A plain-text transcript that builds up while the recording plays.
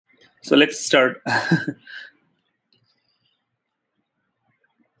So let's start.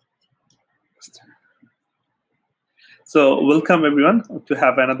 So welcome everyone to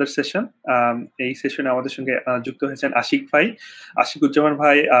have another session. এই সেশনে আমাদের সঙ্গে যুক্ত হয়েছেন আশিক ভাই, আশিক উজ্জামান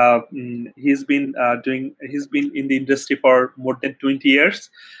ভাই. He's been in the industry for more than 20 years.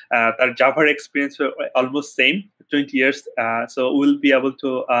 তার জাভার experience almost same 20 years. So we'll be able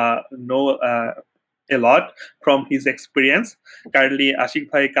to know a lot from his experience. Currently Ashiq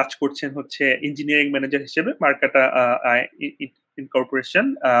ভাই কাজ করছেন হচ্ছে ইঞ্জিনিয়ারিং ম্যানেজার হিসেবে মার্কেটা ইনকর্পোরেশন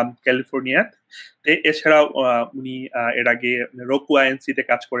ক্যালিফোর্নিয়া। এছাড়াও উনি এর আগে রোকু আইএনসিতে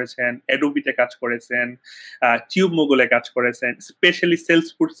কাজ করেছেন, অ্যাডোবিতে কাজ করেছেন, টিউব মোগলে কাজ করেছেন, স্পেশালি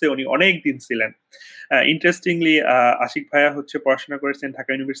সেলসফোর্সে উনি অনেক দিন ছিলেন। ইন্টারেস্টিংলি আশিক ভাইয়া হচ্ছে পড়াশোনা করেছেন ঢাকা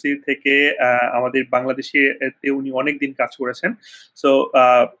ইউনিভার্সিটি থেকে, আমাদের বাংলাদেশে উনি অনেক দিন কাজ করেছেন। সো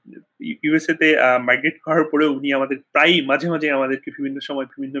ইউএসএ তে মাইগ্রেট করার পরে উনি আমাদের প্রায় মাঝে মাঝে আমাদেরকে বিভিন্ন সময়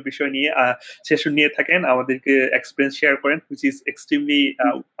বিভিন্ন বিষয় নিয়ে সেশন নিয়ে থাকেন, আমাদেরকে এক্সপিরিয়েন্স শেয়ার করেন, হুইচ ইজ এক্সট্রিমলি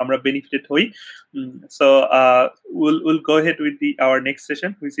আমরা বেনিফিটেড হই। So we'll go ahead with our next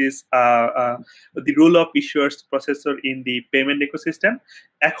session, which is the role of issuers processor in the payment ecosystem.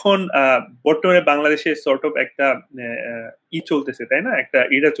 এখন বর্তমানে বাংলাদেশে সর্ট অফ একটা চলতেছে, তাই না, একটা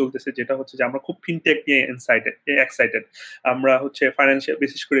এরা চলতেছে যেটা হচ্ছে যে আমরা খুব ফিনটেক নিয়ে এক্সাইটেড। আমরা হচ্ছে ফাইন্যান্সিয়াল,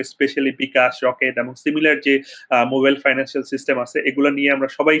 বিশেষ করে স্পেশালি বিকাশ, রকেট এবং সিমিলার যে মোবাইল ফাইন্যান্সিয়াল সিস্টেম আছে, এগুলো নিয়ে আমরা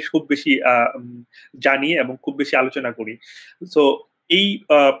সবাই খুব বেশি জানি এবং খুব বেশি আলোচনা করি। সো এই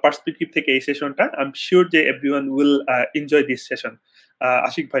পার্সপেক্টিভ থেকে এই সেশনটা আই এম শিওর যে everyone will enjoy this session.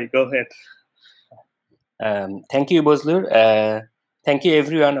 Ashiq ভাই, গো head. Thank you Bazlur, thank you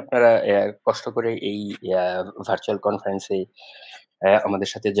everyone. আপনারা কষ্ট করে এই ভার্চুয়াল কনফারেন্সে আমাদের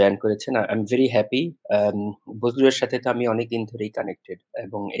সাথে জয়েন করেছেন। I am very happy. বজলুরের সাথে তো আমি অনেকদিন ধরেই কানেক্টেড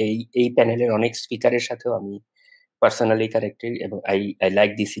এবং এই প্যানেলের অনেক স্পিকারের সাথেও আমি পার্সোনালি কানেক্টেড এবং I like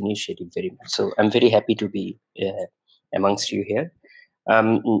this initiative very much. So I am very happy to B amongst you here.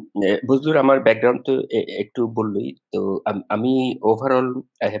 Bazlur আমার ব্যাকগ্রাউন্ড তো একটু বললই তো, আমি overall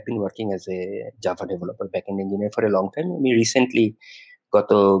I have been working as a Java developer, backend engineer for a long time. আমি recently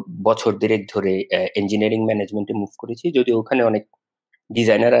গত বছর দেড়েক ধরে ইঞ্জিনিয়ারিং ম্যানেজমেন্টে মুভ করেছি, যদিও ওখানে অনেক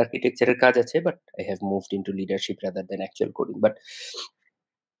ডিজাইনার আর্কিটেকচারের কাজ আছে, but I have moved into leadership rather than actual coding. But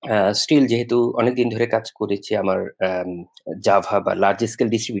still যেহেতু অনেকদিন ধরে কাজ করেছি, আমার জাভা বা লার্জ স্কেল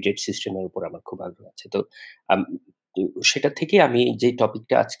ডিস্ট্রিবিউটেড সিস্টেমের উপর আমার খুব আগ্রহ আছে। তো সেটা থেকে আমি যে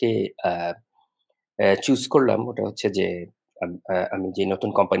টপিকটা আজকে চুজ করলাম ওটা হচ্ছে যে আমি যে নতুন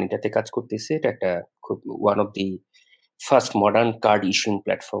কোম্পানিটাতে কাজ করতেছি, এটা একটা খুব one of the first modern card issuing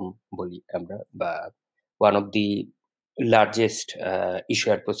platform বলি আমরা, বা one of the largest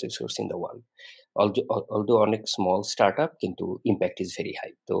ইস্যুয়ার processors in the world. Although অনেক স্মল স্টার্ট আপ, কিন্তু ইম্প্যাক্ট ইজ ভেরি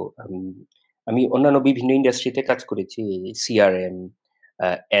হাই। তো আমি অন্যান্য বিভিন্ন ইন্ডাস্ট্রিতে কাজ করেছি, সিআরএম,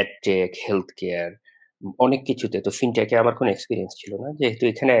 অ্যাডটেক, হেলথ কেয়ার, অনেক কিছুতে। তো ফিনটেকে আমার কোনো এক্সপিরিয়েন্স ছিল না, যেহেতু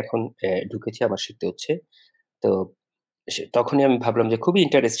এখানে এখন ঢুকেছি আমার শিখতে হচ্ছে। তো তখনই আমি ভাবলাম যে খুবই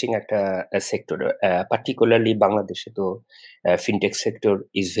ইন্টারেস্টিং একটা সেক্টর, পার্টিকুলারলি বাংলাদেশে তো fintech sector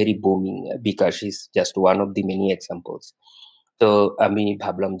is very booming, bKash is just one of the many examples. তো আমি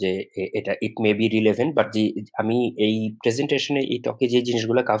ভাবলাম যে এটা ইট মে বি রিলেভেন্ট, বাট যে আমি এই প্রেজেন্টেশনে এই টকে যে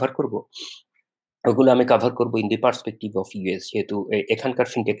জিনিসগুলো কাভার করব, ওগুলো আমি কাভার করবো in the perspective of US, যেহেতু এখানকার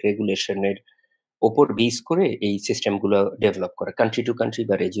ফিনটেক রেগুলেশনের ওপর বেস করে এই সিস্টেমগুলো ডেভেলপ করা। কান্ট্রি টু কান্ট্রি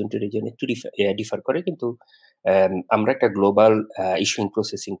বা রিজিয়ন টু রিজিয়ন একটু ডিফার করে, কিন্তু আমরা একটা গ্লোবাল ইস্যুইং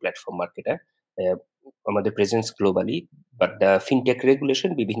প্রসেসিং প্ল্যাটফর্ম মার্কেটে, আমাদের presence globally, but the fintech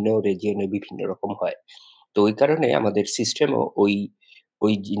regulation বিভিন্ন রিজিয়নে বিভিন্ন রকম হয়। তো ওই কারণে আমাদের সিস্টেমও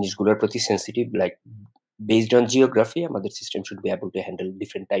ওই জিনিসগুলোর প্রতি sensitive, like based on geography আমাদের system should be able to handle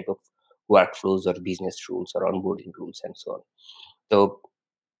different type of workflows or business rules or onboarding rules and so on. তো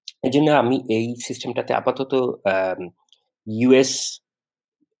এই জন্য আমি এই সিস্টেমটাতে আপাতত ইউএস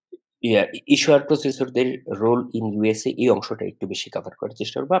ইস্যুয়ার প্রসেসরদের রোল ইন ইউএসএ এই অংশটা একটু বেশি কভার করার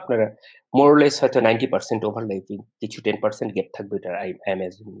চেষ্টা করবো। আপনারা মোরলেস হয়তো 90% ওভারল্যাপিং, কিছু 10% গ্যাপ থাকবে, এটা I am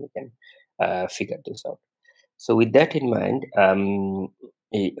assuming you can figure this out. So with that in mind,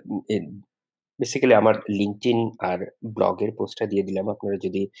 basically আমার লিঙ্কডইন আর ব্লগের পোস্টটা দিয়ে দিলাম। আপনারা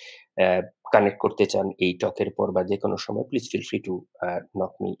যদি কানেক্ট করতে চান এই টকের পর বা যে কোনো সময়, please feel free to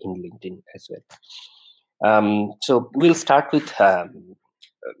knock me in LinkedIn as well. So will start with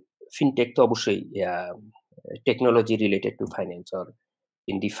fintech. তো অবশ্যই technology related to finance or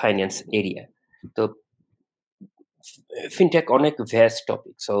in the finance area. তো ফিনটেক অনেক ভ্যাস্ট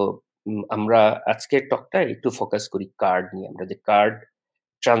টপিক। সো আমরা আজকের টকটা একটু ফোকাস করি কার্ড নিয়ে। আমরা যে কার্ড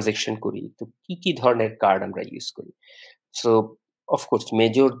ট্রানজেকশন করি, তো কি কি ধরনের কার্ড আমরা ইউজ করি। সো অফকোর্স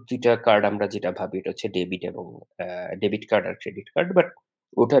মেজর দুইটা কার্ড আমরা যেটা ভাবি, এটা হচ্ছে ডেবিট এবং debit card R credit card. But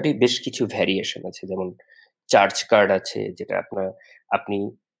ওটারই বেশ কিছু ভ্যারিয়েশন আছে, যেমন চার্জ কার্ড আছে, যেটা আপনি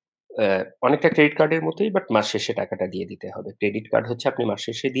অনেকটা ক্রেডিট কার্ডের মতোই, বাট মাস শেষে টাকাটা দিয়ে দিতে হবে। ক্রেডিট কার্ড হচ্ছে আপনি মাস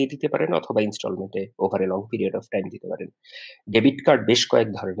শেষে দিয়ে দিতে পারেন অথবা ইনস্টলমেন্টে over a long period of time দিতে পারেন। ডেবিট কার্ড বেশ কয়েক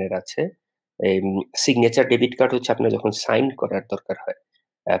ধরনের আছে। সিগনেচার ডেবিট কার্ড হচ্ছে আপনার যখন সাইন করার দরকার হয়।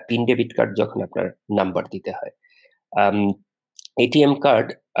 পিন ডেবিট কার্ড যখন আপনার নাম্বার দিতে হয়। এটিএম কার্ড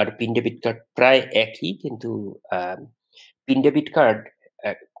আর পিন ডেবিট কার্ড প্রায় একই, কিন্তু পিন ডেবিট কার্ড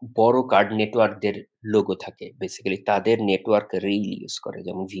বড় কার্ড নেটওয়ার্কদের লোগো থাকে, বেসিক্যালি তাদের নেটওয়ার্ক রেইল ইউজ করে,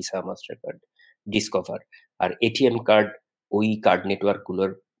 যেমন ভিসা, মাস্টার কার্ড, ডিসকভার। আর এটিএম কার্ড ওই কার্ড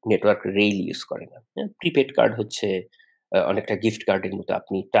নেটওয়ার্ক রেইল ইউজ করে না। প্রিপেড কার্ড হচ্ছে অনেকটা গিফট কার্ডের মতো,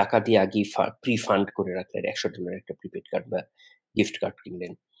 আপনি টাকা দিয়ে আগে প্রি ফান্ড করে রাখলেন, $100 একটা প্রিপেড কার্ড বা গিফট কার্ড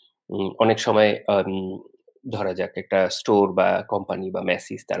কিনলেন। অনেক সময় ধরা যাক একটা স্টোর বা কোম্পানি বা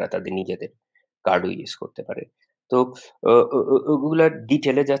মেসিস তারা তাদের নিজেদের কার্ডও ইউজ করতে পারে। তো ওগুলার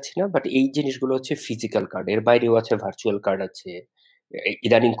ডিটেলে যাচ্ছি না, বাট এই জিনিসগুলো হচ্ছে ফিজিক্যাল কার্ড। এর বাইরেও আছে ভার্চুয়াল কার্ড আছে।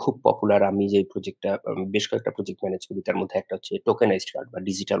 ইদানিং খুব পপুলার, আমি যে প্রজেক্টটা বেশ কয়েকটা প্রজেক্ট ম্যানেজ করি, তার মধ্যে একটা হচ্ছে টোকেনাইজড কার্ড বা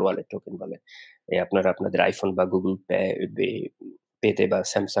ডিজিটাল ওয়ালেট টোকেন বলে। আপনারা আপনাদের আইফোন বা গুগল পেতে বা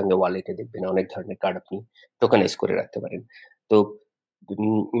স্যামসাং এ ওয়ালেটে দেখবেন অনেক ধরনের কার্ড আপনি টোকেনাইজ করে রাখতে পারেন। তো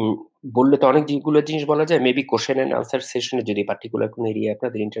বললে তো অনেক যেগুলো জিনিস বলা যায়, মেবি কোশ্চেন এন্ড আনসার সেশনে যদি পার্টিকুলার কোনো এরিয়া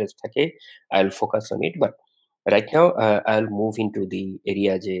আপনাদের ইন্টারেস্ট থাকে, I will focus on it. But right now I will move into the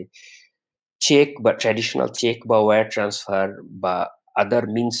area যে চেক বা ট্র্যাডিশনাল চেক বা ওয়্যার ট্রান্সফার বা other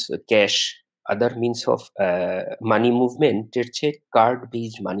means cash, other means of money মুভমেন্টের চেয়ে কার্ড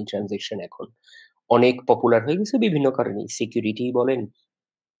বেসড মানি transaction এখন অনেক popular হয়ে গেছে বিভিন্ন কারণে। সিকিউরিটি বলেন,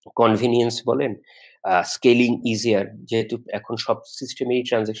 কনভিনিয়েন্স বলেন, স্কেলিং ইজিয়ার, যেহেতু এখন সব সিস্টেমেরই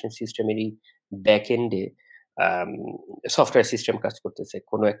ট্রানজাকশন সিস্টেমেরই ব্যাক এন্ডে সফটওয়্যার সিস্টেম কাজ করতেছে,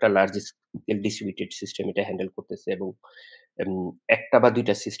 কোনো একটা লার্জ স্কেল ডিস্ট্রিবিউটেড সিস্টেম এটা হ্যান্ডেল করতেছে, এবং একটা বা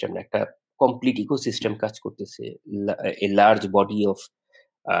দুইটা সিস্টেম না, একটা কমপ্লিট ইকোসিস্টেম কাজ করতেছে, a large body of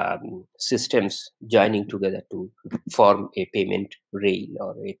systems joining together to form a payment rail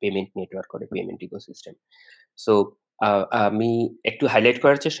or a payment network or a payment ecosystem. So আমি একটু হাইলাইট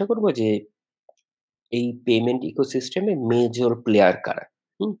করার চেষ্টা করব যে এই পেমেন্ট ইকোসিস্টেমে মেজর প্লেয়ার কারা।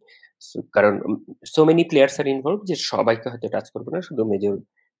 হুম? কারণ so many players are involve যে সবাইকে হয়তো টাচ করব না, শুধু মেজর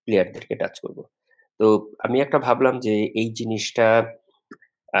প্লেয়ারদেরকে টাচ করব। তো আমি একটা ভাবলাম যে এই জিনিসটা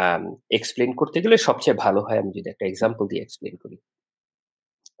এক্সপ্লেইন করতে গেলে সবচেয়ে ভালো হয় আমি যদি একটা এক্সাম্পল দিয়ে এক্সপ্লেইন করি।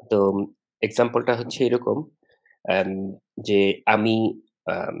 তো এক্সাম্পলটা হচ্ছে এরকম, আম যে আমি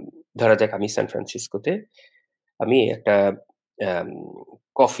আম ধরা যাক আমি সান ফ্রান্সিসকোতে আমি একটা আম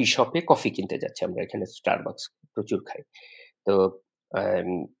কফি শপে কফি কিনতে যাচ্ছি। আমরা এখানে Starbucks প্রচুর খাই। তো আম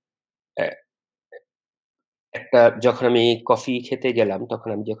অ্যা যখন আমি কফি খেতে গেলাম, তখন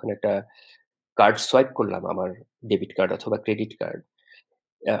আমি যখন একটা কার্ড সোয়াইপ করলাম, আমার ডেবিট কার্ড অথবা ক্রেডিট কার্ড,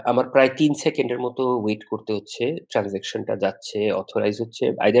 আমার প্রায় ৩ সেকেন্ডের মতো ওয়েট করতে হচ্ছে। ট্রান্সেকশনটা যাচ্ছে, অথরাইজ হচ্ছে,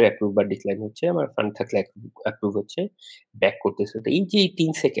 আইদার অ্যাপ্রুভ বা ডিক্লাইন হচ্ছে। আমার ফান্ড থাকলে অ্যাপ্রুভ হচ্ছে, ব্যাক করতেছে। তো এই যে এই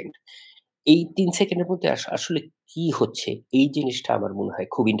 ৩ সেকেন্ড, এই ৩ সেকেন্ডের মধ্যে আসলে কি হচ্ছে? এই জিনিসটা আমার মনে হয়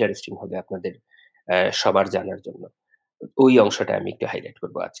খুব ইন্টারেস্টিং হবে আপনাদের সবার জানার জন্য। ওই অংশটা আমি একটু হাইলাইট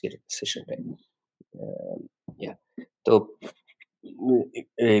করব আজকের সেশনটায়। আ ইয়া তো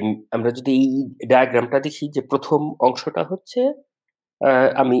উম আমরা যদি এই ডায়াগ্রামটা দেখি, যে ১ম অংশটা হচ্ছে আ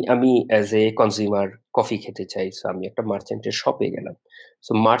আমি অ্যাজ এ কনজিউমার কফি খেতে চাই। সো আমি একটা মার্চেন্টের শপে গেলাম।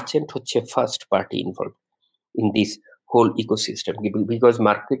 সো মার্চেন্ট হচ্ছে first party involved in this whole ecosystem. Because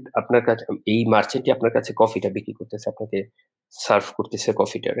market আপনার কাছে, এই মার্চেন্টই আপনার কাছে কফিটা বিক্রি করতেছে, আপনাকে সার্ভ করতেছে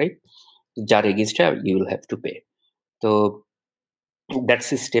কফিটা, রাইট? যার এগেইনস্টে you will have to pay. তো দ্যাটস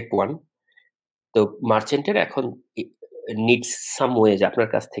স্টেপ 1। তো মার্চেন্টের এখন নিডস সাম ওয়ে যে আপনার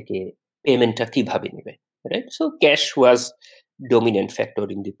কাছ থেকে পেমেন্টটা কিভাবে নিবে, right? So cash was dominant factor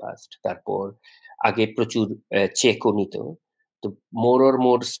in the past. তারপর আগে প্রচুর চেকও নিত। তো মোর অর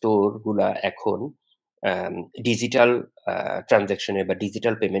মোর স্টোর গুলা এখন ডিজিটাল ট্রানজাকশনে বা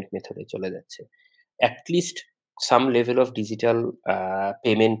ডিজিটাল পেমেন্ট মেথডে চলে যাচ্ছে। at least some level of digital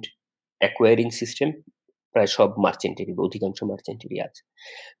payment acquiring system প্রায় সব মার্চেন্টেরই বা অধিকাংশ মার্চেন্টেরই আছে।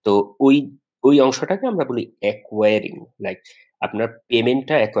 তো ওই ওই অংশটাকে আমরা বলি অ্যাকোয়ারিং, লাইক আপনার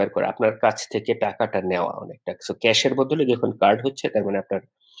পেমেন্টটা অ্যাকোয়ার করা, আপনার কাছ থেকে টাকাটা নেওয়া অনেকটা। সো ক্যাশের বদলে যখন কার্ড হচ্ছে, তার মানে আপনার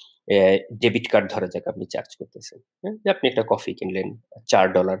ডেবিট কার্ড ধরা যাক আপনি চার্জ করতেছেন। হ্যাঁ? যে আপনি একটা কফি কিনলেন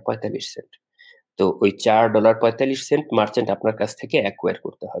 $4.45। তো ওই $4.45 মার্চেন্ট আপনার কাছ থেকে অ্যাকোয়ার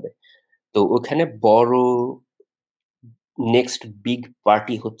করতে হবে। তো ওখানে বড় নেক্সট বিগ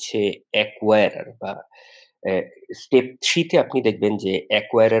পার্টি হচ্ছে অ্যাকোয়ারার বা স্টেপ 3 তে আপনি দেখবেন যে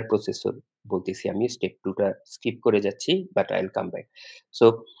অ্যাকোয়ারার প্রসেসর বলতেছি আমি। স্টেপ 2 টা স্কিপ করে যাচ্ছি, but I will come back. So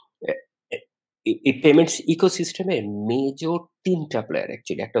এই পেমেন্টস ইকোসিস্টেমে মেজর ৩ টা প্লেয়ার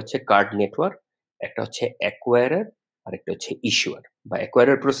অ্যাকচুয়ালি। একটা হচ্ছে কার্ড নেটওয়ার্ক, একটা হচ্ছে অ্যাকোয়ারার, আরেকটা হচ্ছে ইস্যুয়ার বা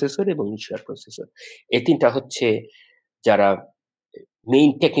অ্যাকোয়ারার প্রসেসর এবং ইস্যুয়ার প্রসেসর। এই ৩ টা হচ্ছে যারা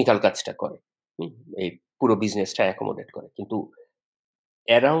মেইন টেকনিক্যাল কাজটা করে। হুম? এই পুরো বিজনেসটা অ্যাকোমোডেট করে। কিন্তু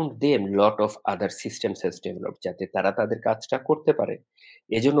around them lot of other systems has developed যাতে তারা তাদের কাজটা করতে পারে।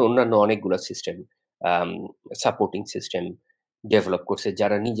 এজন্য অন্যান্য অনেকগুলা সিস্টেম আম সাপোর্টিং সিস্টেম ডেভেলপ করছে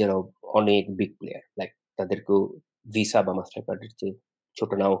যারা নিজেরাও অনেক বিগ প্লেয়ার। লাইক তাদেরকেও ভিসা বা মাস্টারকার্ডের চেয়ে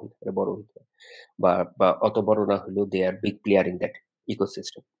ছোট নাও হতে পারে, বড় হতে পারে। বা বা অত বড় না হলেও দে আর big player in that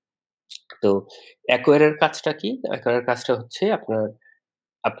ecosystem. তো অ্যাকোয়ার কাজটা কি? অ্যাকোয়ার কাজটা হচ্ছে আপনার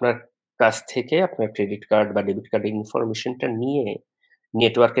আপনার কাছ থেকে আপনার ক্রেডিট কার্ড বা ডেবিট কার্ডের ইনফরমেশনটা নিয়ে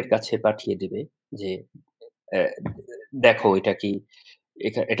নেটওয়ার্কের কাছে পাঠিয়ে দিবে যে, অ্যা দেখো এটা কি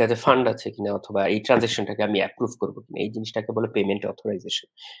এটাতে ফান্ড আছে কিনা অথবা এই ট্রান্সেকশনটাকে আমি অ্যাপ্রুভ করব কিনা। এই জিনিসটাকে বলে পেমেন্ট অথরাইজেশন।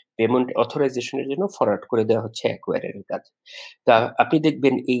 পেমেন্ট অথরাইজেশন এর জন্য ফরওয়ার্ড করে দেওয়া হচ্ছে অ্যাকোয়ারার এর কাজ। তা আপনি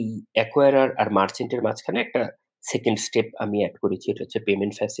দেখবেন এই অ্যাকোয়ারার আর মার্চেন্ট এর মাঝখানে একটা 2nd স্টেপ আমি এড করেছি। এটা হচ্ছে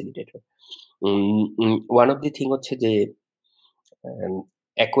payment facilitator. One of the thing হচ্ছে যে অ্যাম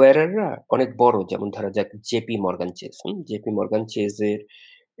অ্যাকোয়ারাররা অনেক বড়। যেমন ধরা যাক JP Morgan Chase, JP Morgan চেজের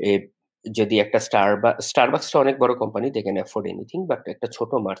এ যদি একটা Starbucks টা অনেক বড় company, they can afford anything but একটা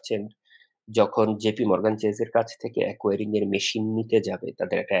ছোট মার্চেন্ট যখন জেপি মর্গান চেজের কাছ থেকে অ্যাকোয়ারিং এর মেশিন নিতে যাবে,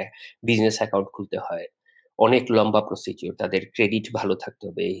 তাদের একটা বিজনেস অ্যাকাউন্ট খুলতে হয়। অনেক লম্বা প্রসিডিউর। তাদের ক্রেডিট ভালো থাকতে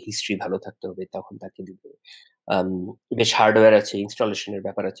হবে, হিস্ট্রি ভালো থাকতে হবে, তখন তাকে দিবে। আম বেশ হার্ডওয়্যার আছে, ইনস্টলেশন এর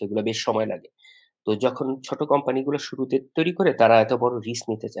ব্যাপার আছে, এগুলো বেশ সময় লাগে। তো যখন ছোট কোম্পানিগুলো শুরুতে তৈরি করে তারা এত বড় রিস্ক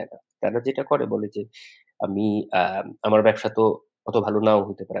নিতে চায় না। তারা যেটা করে বলে যে, "আমি আমার ব্যবসা তো অত ভালো নাও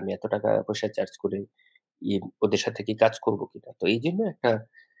হতে পারে। আমি এত টাকা পয়সা চার্জ করে ওদের সাথে কি কাজ করব কিনা?" তো এইজন্য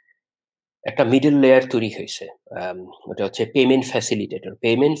একটা মিডল লেয়ার তৈরি হইছে। আম ওটা হচ্ছে পেমেন্ট ফ্যাসিলিটেটর।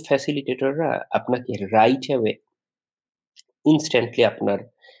 পেমেন্ট ফ্যাসিলিটেটররা আপনাকে রাইট অ্যাওয়ে ইনস্ট্যান্টলি আপনার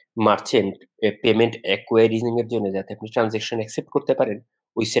মার্চেন্ট পেমেন্ট অ্যাকোয়ারিং এর জন্য যাতে আপনি ট্রান্সেকশন অ্যাকসেপ্ট করতে পারেন,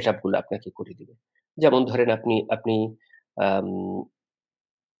 ওই সেটআপ গুলো আপনাকে করে দিবে। যেমন ধরেন আপনি আপনি আম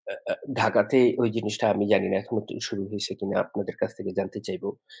আ আ ঢাকাতে ওই জিনিসটা আমি জানি না এখনো শুরু হইছে কিনা আপনাদের কাছ থেকে জানতে চাইবো।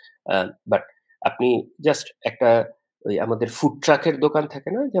 আ বাট আপনি জাস্ট একটা ওই আমাদের ফুড ট্রাকের দোকান থাকে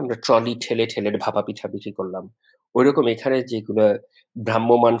না? যে আমরা ট্রলি ঠেলে, ঠেলে ভাপা পিঠা বিক্রি করলাম। ঐরকম এখানে যেগুলা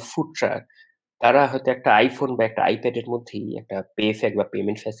ভ্রাম্যমান ফুড ট্রাক তারা হয়তো একটা iPhone বা একটা iPad এর মধ্যেই একটা PayFac বা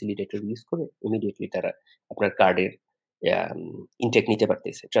পেমেন্ট ফ্যাসিলিটেটর ইউস করে ইমিডিয়েটলি তারা আপনার কার্ডের আম ইনটেক নিতে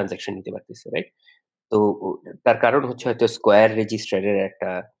পারতেছে, ট্রান্সেকশন নিতে পারতেছে, রাইট? তো তার কারণ হচ্ছে হয়তো স্কয়ার রেজিস্টারের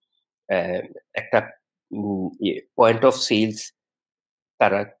অ্যা একটা পয়েন্ট অফ সেলস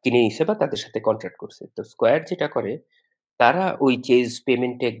তারা কিনে নিছে বা তাদের সাথে কন্ট্রাক্ট করছে। তো স্কয়ার যেটা করে তারা ওই চেজ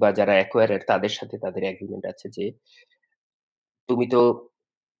পেমেন্ট টেক বা যারা অ্যাকোয়ারার তাদের সাথে তাদের এগ্রিমেন্ট আছে যে, তুমি তো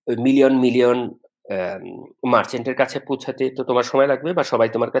ওই মিলিয়ন, মিলিয়ন অ্যাম মার্চেন্টের কাছে পৌঁছাতে তো তোমার সময় লাগবে বা সবাই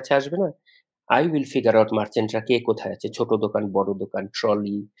তোমার কাছে আসবে না। I will figure out মার্চেন্টরা কে কোথায় আছে। ছোট দোকান, বড় দোকান,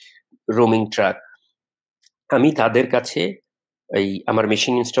 ট্রলি, রোমিং ট্রাক। আমি তাদের কাছে এই আমার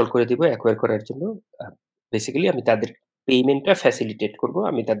মেশিন ইনস্টল করে দিব অ্যাকোয়ার করার জন্য। আ বেসিক্যালি আমি তাদের পেমেন্টটা ফ্যাসিলিটেট করব।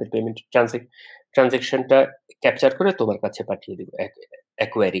 আমি তাদের পেমেন্ট ট্রান্সেকশনটা ক্যাপচার করে তোমার কাছে পাঠিয়ে দিব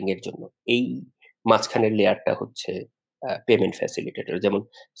অ্যাকোয়ারিং এর জন্য। এই মাঝখানের লেয়ারটা হচ্ছে পেমেন্ট ফ্যাসিলিটেটর। যেমন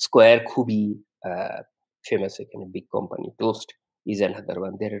স্কয়ার খুবই আ ফেমাস এখানে big company. Toast is another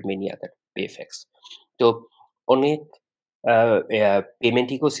one. There are many other পেফ্যাক্স। তো অনেক আ ইয়া পেমেন্ট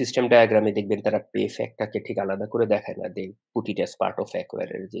ইকোসিস্টেম ডায়াগ্রামে দেখবেন তারা পে ফ্যাক্টটাকে ঠিক আলাদা করে দেখায় না। দে put it as part of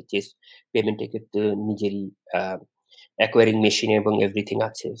অ্যাকোয়ারের যে পেমেন্ট এর ক্ষেত্রে নিজেরই আ অ্যাকোয়ারিং মেশিন এবং এভরিথিং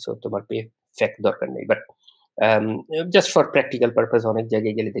আছে। সো তোমার পে ফ্যাক্ট দরকার নেই। But um just for practical purpose অনেক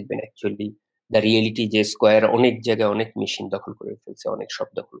জায়গায় গেলে দেখবেন অ্যাকচুয়ালি দ্যা রিয়েলিটি যে স্কয়ার অনেক জায়গায় অনেক মেশিন দখল করে ফেলছে, অনেক শপ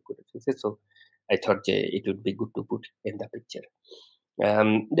দখল করে ফেলছে। সো I thought যে it would be good to put in the picture.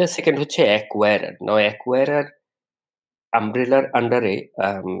 The second হচ্ছে অ্যাকোয়ারার। নাও অ্যাকোয়ারার আমব্রেলার আন্ডারে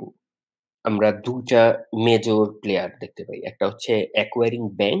আম আমরা ২ টা মেজর প্লেয়ার দেখতে পাই। একটা হচ্ছে অ্যাকোয়ারিং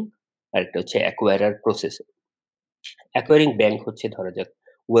ব্যাংক, আরেকটা হচ্ছে অ্যাকোয়ারার প্রসেসর। অ্যাকোয়ারিং ব্যাংক হচ্ছে ধরা যাক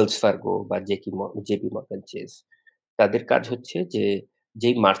ওয়েলস ফার্গো বা জেপি মর্গান চেজ। তাদের কাজ হচ্ছে যে,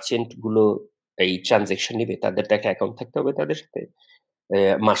 যেই মার্চেন্ট গুলো এই ট্রান্সেকশন নিবে তাদের তো একটা অ্যাকাউন্ট থাকতে হবে তাদের সাথে।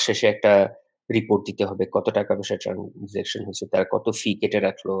 মাস শেষে একটা রিপোর্ট দিতে হবে কত টাকা পয়সা ট্রান্সেকশন হয়েছে, তারা কত ফি কেটে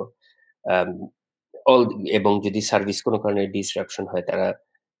রাখলো। আম অল এবং যদি সার্ভিস কোনো কারণে ডিসরাপশন হয় তারা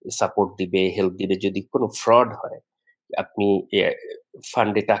সাপোর্ট দিবে, হেল্প দিবে। যদি কোনো ফ্রড হয়, আপনি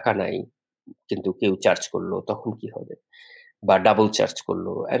ফান্ডে টাকা নাই কিন্তু কেউ চার্জ করলো তখন কি হবে? বা ডাবল চার্জ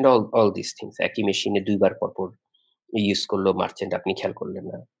করলো অ্যান্ড অল দিস থিংস। একই মেশিনে ২ বার পরপর ইউজ করলো মার্চেন্ট আপনি খেয়াল করলেন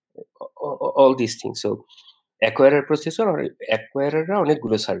না। All this things. So অ্যাকোয়ারার processor অ্যাকোয়ারাররা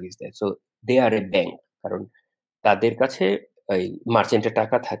অনেকগুলো সার্ভিস দেয়। So they R A bank, কারণ তাদের কাছে এই মার্চেন্টের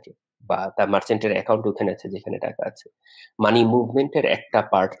টাকা থাকে বা তার মার্চেন্টের অ্যাকাউন্ট ওখানে আছে যেখানে টাকা আছে। মানি মুভমেন্টের একটা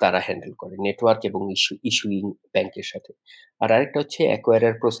পার্ট তারা হ্যান্ডেল করে নেটওয়ার্ক এবং ইস্যুইং ব্যাংকের সাথে। আর আরেকটা হচ্ছে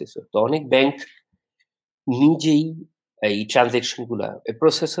অ্যাকোয়ারার প্রসেসর। তো অনেক ব্যাংক নিজেই এই ট্রানজেকশন গুলা,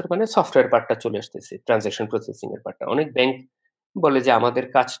 প্রসেসর মানে সফটওয়্যার পার্টটা চলে আসতেছে, ট্রানজেকশন প্রসেসিং এর পার্টটা। অনেক ব্যাংক বলে যে আমাদের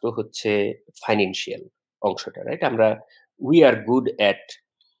কাজ তো হচ্ছে ফাইন্যান্সিয়াল অংশটা, রাইট? আমরা উই আর গুড অ্যাট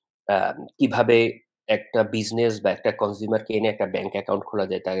কিভাবে একটা বিজনেস বা একটা কনজিউমারকে এনে একটা ব্যাংক অ্যাকাউন্ট খোলা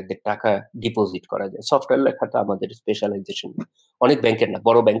যায়, তাদের টাকা ডিপোজিট করা যায়। সফটওয়্যার লেখা তো আমাদের স্পেশালাইজেশন। অনেক ব্যাংকের না,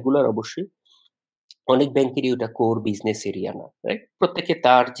 বড় ব্যাংকগুলোর অবশ্যই। অনেক ব্যাংকেরই ওটা কোর বিজনেস এরিয়া না, রাইট? প্রত্যেকে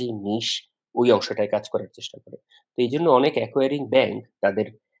তার যে নিশ ওই অংশটায় কাজ করার চেষ্টা করে। তো এইজন্য অনেক অ্যাকোয়ারিং ব্যাংক তাদের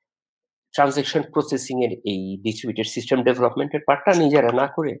ট্রানজাকশন প্রসেসিং এর এই ডিস্ট্রিবিউটেড সিস্টেম ডেভেলপমেন্টের পার্টটা নিজেরা না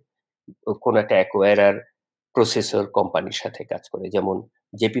করে কোন একটা অ্যাকোয়ারার প্রসেসর কোম্পানির সাথে কাজ করে। যেমন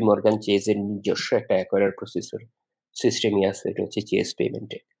জেপি মর্গান চেজ এর নিজস্ব একটা অ্যাকোয়ারার প্রসেসর সিস্টেমই আছে, এটা হচ্ছে চেজ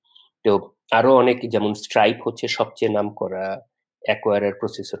পেমেন্টে। তো আরো অনেক, যেমন স্ট্রাইপ হচ্ছে সবচেয়ে নামকরা অ্যাকোয়ারার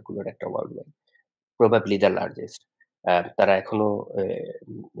প্রসেসর গুলোর একটা world wide, probably the largest. তারা এখনো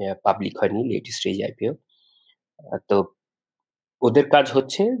পাবলিক হয়নি, লেট স্টেজ আইপিও। তো ওদের কাজ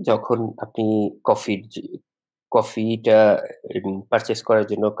হচ্ছে যখন আপনি কফিটা পারচেজ করার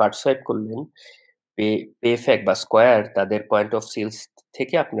জন্য কার্ড সোয়াইপ করলেন, পেফ্যাক বা স্কয়ার তাদের পয়েন্ট অফ সেলস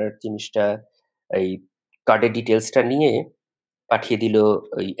থেকে আপনার জিনিসটা, এই কার্ডের ডিটেলসটা নিয়ে পাঠিয়ে দিল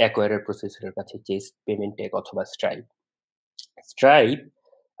ওই অ্যাকোয়ারার প্রসেসরের কাছে, চেজ পেমেন্ট টেক অথবা স্ট্রাইপ। স্ট্রাইপ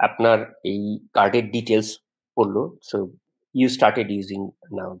আপনার এই কার্ডের ডিটেলস পড়লো, so you started using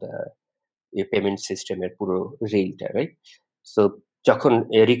now the payment সিস্টেমের পুরো রেলটা, রাইট? সো যখন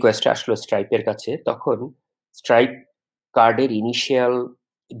রিকোয়েস্ট আসলো স্ট্রাইপের কাছে, তখন স্ট্রাইপ কার্ডের ইনিশিয়াল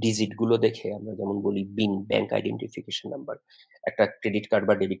ডিজিট গুলো দেখে, আমরা যেমন বলি বিন, ব্যাংক আইডেন্টিফিকেশন নাম্বার, একটা ক্রেডিট কার্ড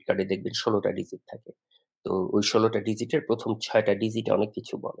বা ডেবিট কার্ডে দেখবেন 16টা ডিজিট থাকে। তো ওই 16টা ডিজিটের প্রথম 6টা ডিজিট অনেক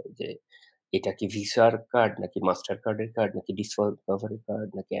কিছু বলে, যে এটা কি ভিসার কার্ড নাকি মাস্টার কার্ডের কার্ড নাকি ডিসকভারের কার্ড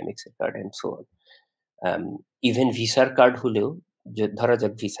নাকি এমএক্স এর card and so on. Even ভিসার কার্ড হলেও, যে ধরা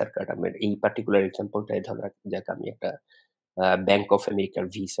যাক ভিসার কার্ড, আমার এই পার্টিকুলার এক্সাম্পলটাই ধরা যাক, আমি একটা ব্যাংক অফ আমেরিকার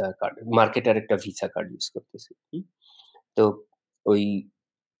ভিসা কার্ড, মার্কেটার একটা ভিসা কার্ড ইউজ করতেছি। তো ওই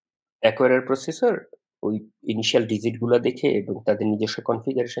অ্যাকোয়ারার প্রসেসর ওই ইনিশিয়াল ডিজিট গুলা দেখে এবং তাদের নিজস্ব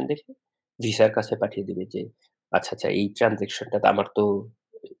কনফিগারেশন দেখে ভিসার কাছে পাঠিয়ে দিবে যে আচ্ছা আচ্ছা, এই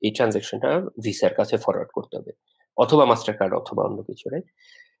ট্রানজেকশনটা ভিসার কাছে ফরওয়ার্ড করতে হবে, অথবা মাস্টার কার্ড অথবা অন্য কিছু, রাইট?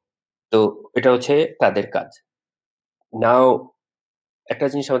 তো এটা হচ্ছে তাদের কাজ। নাও একটা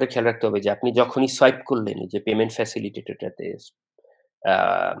জিনিস আমাদের খেয়াল রাখতে হবে, যে আপনি যখনই সোয়াইপ করলেন যে payment ফ্যাসিলিটেটরটাতে,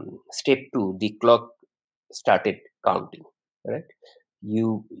 step 2, the clock started counting, right? You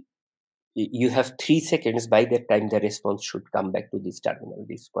you have 3 seconds. By that time the response should come back to this terminal,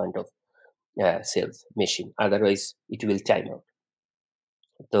 this point of sales machine, otherwise it will time out.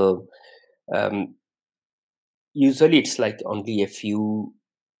 So um, usually it's like only a few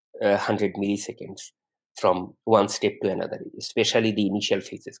 100 milliseconds from one step to another, especially the initial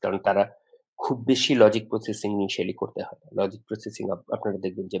phases, কারণ তারা খুব বেশি logic processing initially করতে হয়। Logic processing আপনারা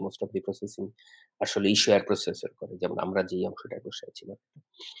দেখবেন যে most of the processing আসলে ইস্যুয়ার প্রসেসর করে, যেমন আমরা যেই অংশটায় বসে আছি।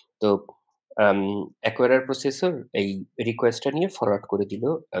 তো অ্যাকোয়ারার প্রসেসর এই রিকোয়েস্টটা নিয়ে ফরওয়ার্ড করে দিল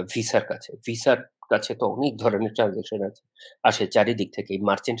ভিসার কাছে। ভিসার কাছে তো অনেক ধরনের ট্রানজাকশন আসে চারিদিক থেকে। এই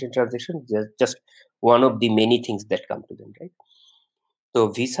মার্চেন্টের transaction just one of the many things that come to them, right? তো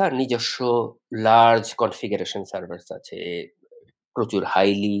ভিসার নিজস্ব লার্জ কনফিগারেশন সার্ভার্স আছে, প্রচুর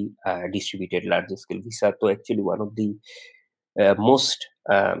highly distributed large scale. Visa তো actually one of the most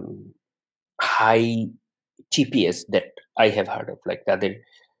high TPS that I have heard of. Like তাদের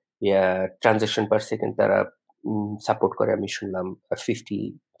transaction per second তারা support করে, আমি শুনলাম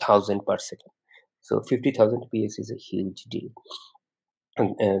 50,000 per second. So 50,000 PS is a huge deal.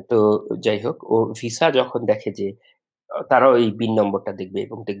 তো যাই হোক, ও ভিসা যখন দেখে যে তারাও এই বিন নম্বরটা দেখবে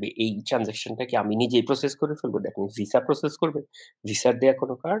এবং দেখবে এই ট্রানজাকশনটাকে আমি নিজেই প্রসেস করে ফেলবো, দ্যাট মিনস ভিসা প্রসেস করবে। ভিসার দেয়া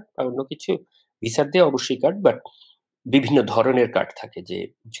কোনো কার্ড বা অন্য কিছু, ভিসার দেয়া অবশ্যই কার্ড, বাট বিভিন্ন ধরনের কার্ড থাকে, যে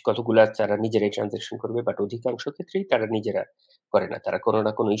কতগুলা তারা নিজেরাই ট্রানজাকশন করবে, বাট অধিকাংশ ক্ষেত্রেই তারা নিজেরা করে না, তারা কোনো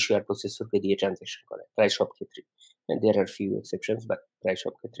না কোনো ইস্যুয়ার প্রসেসরকে দিয়ে ট্রানজাকশন করে, প্রায় সব ক্ষেত্রেই। দেয়ার আর ফিউ এক্সেপশনস, বাট প্রায়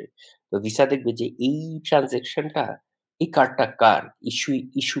সব ক্ষেত্রে। তো ভিসা দেখবে যে এই ট্রানজাকশনটা, এই কার্ডটা কার,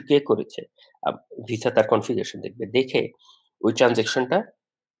 ইস্যু কে করেছে। ভিসা তার কনফিগারেশন দেখবে, দেখে ওই ট্রানজাকশনটা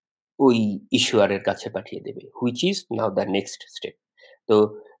ওই ইস্যুয়ারের কাছে পাঠিয়ে দেবে, which is now the next step. তো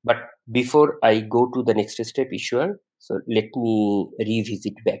but before I go to the next step, ইস্যুয়ার, so let me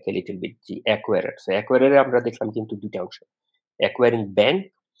revisit back a little bit G অ্যাকোয়ারার। So অ্যাকোয়ারারে আমরা দেখলাম কিন্তু দুইটা অংশ, অ্যাকোয়ারিং ব্যাংক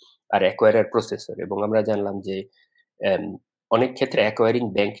আর অ্যাকোয়ারার প্রসেসর। এবং আমরা জানলাম যে অনেক ক্ষেত্রে অ্যাকোয়ারিং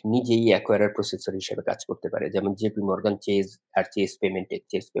ব্যাংক নিজেই অ্যাকোয়ারার প্রসেসর হিসেবে কাজ করতে পারে। যেমন জেপি মর্গান চেজ আর চেজ পেমেন্টেক।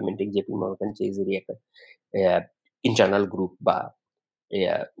 চেজ পেমেন্টেক জেপি মর্গান চেজেরই একটা অ্যা ইন্টারনাল গ্রুপ বা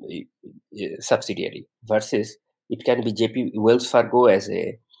অ্যা ই ই subsidiary versus it can be JP Wells Fargo as a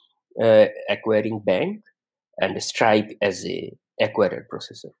acquiring bank and Stripe as a acquirer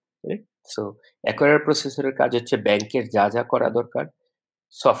processor. Right? So acquirer processor এর কাজ হচ্ছে ব্যাংকের যা করা দরকার,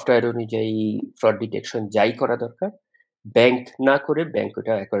 software অনুযায়ী ফ্রড ডিটেকশন যাই করা দরকার, ব্যাংক না করে ব্যাংক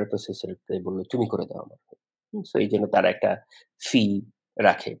ওটা acquirer processor কে বলল, "তুমি করে দাও আমাকে।" সো এইজন্য তারা একটা ফি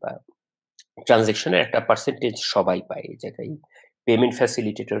রাখে বা ট্রান্সেকশনের একটা পার্সেন্টেজ সবাই পায় এই জায়গায়। পেমেন্ট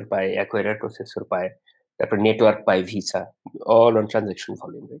ফ্যাসিলিটেটর পায়, অ্যাকোয়ারার প্রসেসর পায়, তারপর নেটওয়ার্ক পায় visa, all on transaction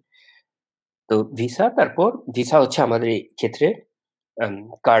volume, right? তো তারপর ভিসা হচ্ছে আমাদের এই ক্ষেত্রে আম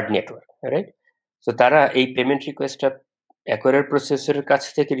কার্ড নেটওয়ার্ক, রাইট? সো তারা এই পেমেন্ট রিকোয়েস্টটা অ্যাকোয়ারার প্রসেসরের কাছ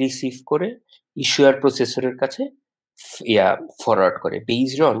থেকে রিসিভ করে ইস্যুয়ার প্রসেসরের কাছে ফরওয়ার্ড করে।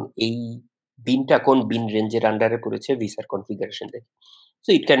 বেসড অন এই বিনটা কোন বিন রেঞ্জের আন্ডারে পড়েছে ভিসার কনফিগারেশন দেখে। So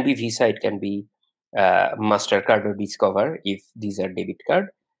it can be Visa, it can be MasterCard or Discover if these are debit card.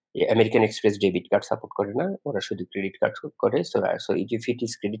 American Express debit card support করে না, ওরা শুধু ক্রেডিট কার্ড করে। So if it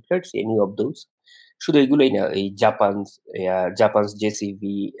is credit cards, any of those, শুধু এগুলোই না, এই জাপানস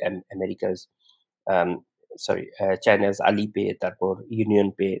JCB, Americas sorry চায়নাস আলিপে, তারপর ইউনিয়ন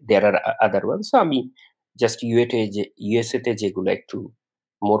পে, দেয়ার আর আদার ওয়ান। সো আমি জাস্ট ইউএসএ তে যেগুলো একটু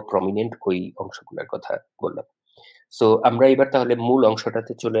মোর প্রমিনেন্ট ওই অংশগুলোর কথা বললাম। সো আমরা এবার তাহলে মূল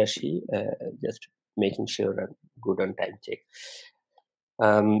অংশটাতে চলে আসি। Just making sure I am good on time check.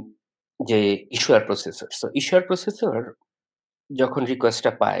 যে ইস্যুয়ার প্রসেসর। সো ইস্যুয়ার প্রসেসর যখন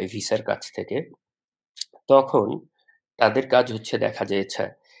রিকোয়েস্টটা পায় ভিসার কাছ থেকে, তখন তাদের কাজ হচ্ছে দেখা যায়, আচ্ছা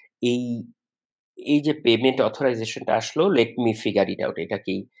এই, এই যে পেমেন্ট অথরাইজেশনটা আসলো, let me figure it out. এটা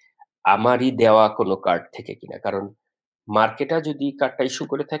কি আমারই দেওয়া কোনো কার্ড থেকে কিনা? কারণ মার্কেটা যদি কার্ডটা ইস্যু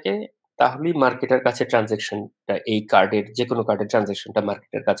করে থাকে, তাহলেই মার্কেটার কাছে ট্রান্সেকশনটা, এই কার্ডের যেকোনো কার্ডের ট্রান্সেকশনটা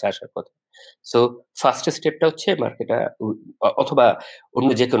মার্কেটের কাছে আসার কথা। সো ফার্স্ট স্টেপটা হচ্ছে মার্কেটা অথবা অন্য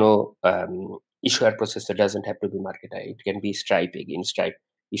যেকোনো আম ইস্যুয়ার processor doesn't have to B মার্কেটা। It can be stripe, again stripe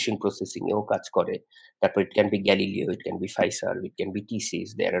issuing processing এও কাজ করে। তারপর it can be Galileo, it can be ফাইসার, it can be টিসিস,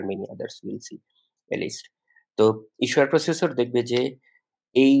 there are many others, will see a list. তো ইস্যুয়ার processor দেখবে যে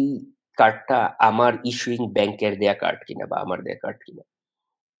এই কার্ডটা আমার ইস্যুইং ব্যাংকের দেয়া কার্ড কিনা বা আমার দেয়া কার্ড কিনা।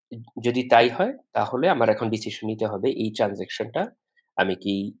 যদি তাই হয়, তাহলে আমার এখন ডিসিশন নিতে হবে এই ট্রান্সেকশনটা আমি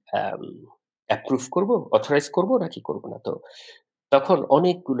কি আম অ্যাপ্রুভ করব, অথরাইজ করব নাকি করব না। তো তখন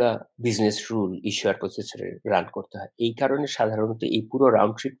অনেকগুলা বিজনেস রুল ইস্যুয়ার প্রসেসরে রান করতে হয়। এই কারণে সাধারণত এই পুরো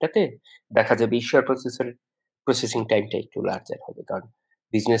রাউন্ড ট্রিপটাতে দেখা যাবে ইস্যুয়ার প্রসেসরের প্রসেসিং টাইমটা একটু লার্জার হবে। কারণ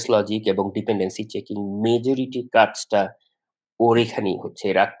বিজনেস লজিক এবং ডিপেন্ডেন্সি চেকিং মেজরিটি কাজটা ওর এখানেই হচ্ছে।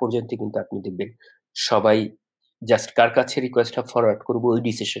 এর আগ পর্যন্ত কিন্তু আপনি দেখবেন সবাই জাস্ট কার কাছে রিকোয়েস্টটা ফরওয়ার্ড করব ওই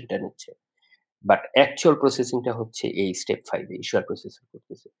ডিসিশনটা নিচ্ছে। বাট অ্যাকচুয়াল প্রসেসিংটা হচ্ছে এই স্টেপ 5 এ ইস্যুয়ার প্রসেসর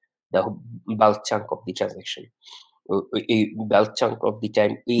করতেছে। The bulk chunk of the transaction. এই bulk chunk of the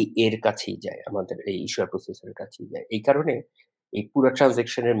time এর কাছেই যায়। আমাদের এই ইস্যুয়ার প্রসেসরের কাছেই যায়। এই কারণে এই পুরা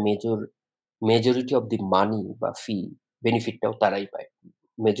ট্রান্সেকশনের মেজরিটি অফ দি মানি বা ফি বেনিফিটটাও তারাই পায়।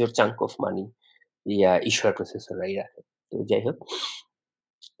 মেজর চাঙ্ক অফ মানি ইস্যুয়ার প্রসেসররাই রাখে। তো যাই হোক,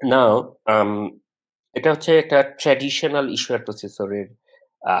 নাও এটা হচ্ছে একটা ট্র্যাডিশনাল ইস্যুয়ার প্রসেসরের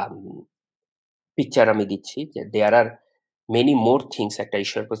আম পিকচার আমি দিচ্ছি যে দেয়ার আর মেনি মোর থিংস একটা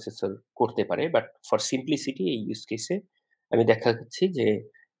ইস্যুয়ার প্রসেসর করতে পারে। বাট ফর সিম্পলিসিটি এই ইউজ কেসে আমি দেখাচ্ছি যে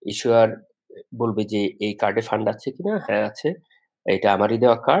ইস্যুয়ার বলবে যে এই কার্ডে ফান্ড আছে কিনা? হ্যাঁ আছে। এটা আমারই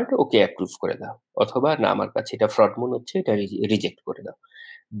দেওয়া কার্ড, ওকে অ্যাপ্রুভ করে দাও। অথবা না আমার কাছে এটা ফ্রড মনে হচ্ছে, এটা রিজেক্ট করে দাও।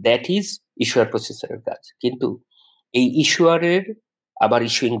 দ্যাট ইজ ইস্যুয়ার প্রসেসরের কাজ। কিন্তু এই ইস্যুয়ারের আবার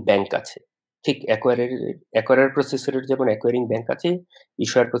ইস্যুইং ব্যাংক আছে। ঠিক অ্যাকোয়ারার প্রসেসরের যেমন অ্যাকোয়ারিং ব্যাংক আছে,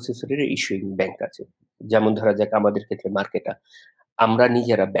 ইস্যুয়ার প্রসেসরের ইস্যুইং ব্যাংক আছে। যেমন ধরা যাক আমাদের ক্ষেত্রে মার্কেটা। আমরা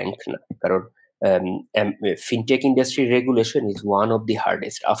নিজেরা ব্যাংক না। কারণ um, fintech industry regulation is one of the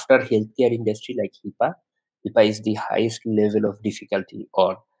hardest. After healthcare industry like HIPAA, HIPAA is the highest level of difficulty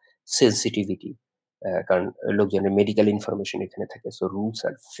or sensitivity. কারণ লোকজনের মেডিকেল ইনফরমেশন এখানে থাকে। So rules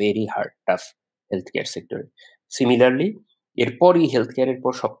are very hard, tough health care সেক্টরে। Similarly এরপরই health কেয়ারের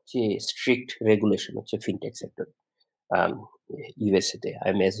পর সবচেয়ে strict regulation হচ্ছে ফিনটেক সেক্টর ইউএসএ তে। আই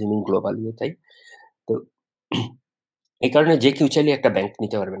এম অ্যাজিউমিং গ্লোবালিও তাই। তো এই কারণে যে কেউ চাইলে একটা ব্যাংক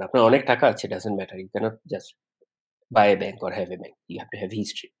নিতে পারবে না। আপনার অনেক টাকা আছে, doesn't matter. You cannot just buy a bank or have a bank. You have to have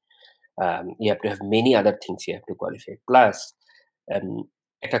history. You have to have many other things you have to qualify. Plus, um,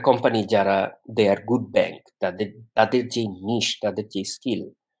 একটা company যারা দে আর good bank, তাদের তাদের যে নিশ, তাদের যে skill,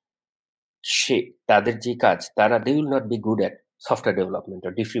 সে তাদের যে কাজ, তারা they will not be good at software development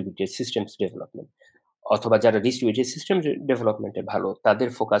or distributed systems development. অথবা যারা ডিস্ট্রিবিউটেড সিস্টেম ডেভেলপমেন্টে ভালো, তাদের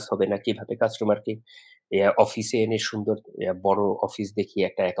ফোকাস হবে না কিভাবে কাস্টমারকে অফিসে এনে সুন্দর বড় অফিস দেখিয়ে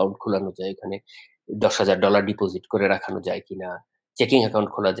একটা অ্যাকাউন্ট খোলানো যায়, এখানে $10,000 ডিপোজিট করে রাখানো যায় কিনা, চেকিং অ্যাকাউন্ট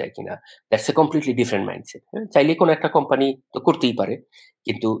খোলা যায় কিনা। That's a completely different mindset. চাইলে কোনো একটা কোম্পানি তো করতেই পারে,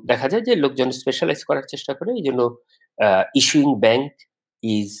 কিন্তু দেখা যায় যে লোকজন স্পেশালাইজ করার চেষ্টা করে। এই জন্য issuing bank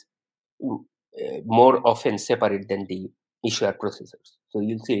is more often separate than the issuer processors. So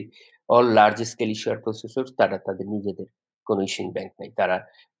you'll see all large scale issuer processors তারা তাদের নিজেদের কোনো ইস্যুইং ব্যাংক নাই। তারা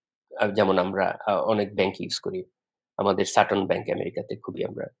যেমন আমরা অনেক ব্যাংক ইউজ করি, আমাদের সাটন ব্যাংক আমেরিকাতে খুবই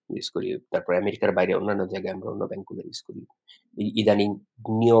আমরা ইউজ করি, তারপর আমেরিকার বাইরে অন্যান্য জায়গায় আমরা অন্য ব্যাংকগুলো ইউজ করি। ইদানিং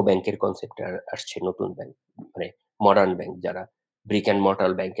নিও ব্যাংকের কনসেপ্ট আসছে, নতুন ব্যাংক, মানে মডার্ন ব্যাংক, যারা ব্রিক অ্যান্ড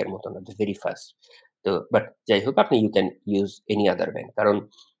মর্টাল ব্যাংকের মতো না, ভেরি ফাস্ট। তো বাট যাই হোক, আপনি you can use any other bank, কারণ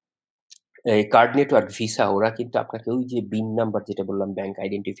কার্ড নেটওয়ার্ক, ভিসা, ওরা কিন্তু আপনাকে ওই যে বিন নাম্বার যেটা বললাম, ব্যাংক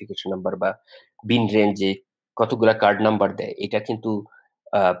আইডেন্টিফিকেশন নাম্বার বা বিন রেঞ্জে কতগুলা কার্ড নাম্বার দেয়, এটা কিন্তু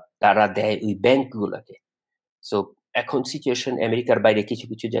তারা দেয় ওই ব্যাংক গুলাকে। সো এখন সিচুয়েশন আমেরিকার বাইরে কিছু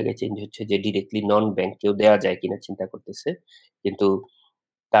কিছু জায়গায় চেঞ্জ হচ্ছে যে ডিরেক্টলি নন ব্যাংক কেউ দেওয়া যায় কিনা চিন্তা করতেছে, কিন্তু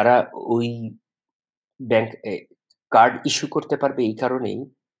তারা ওই ব্যাংক কার্ড ইস্যু করতে পারবে এই কারণেই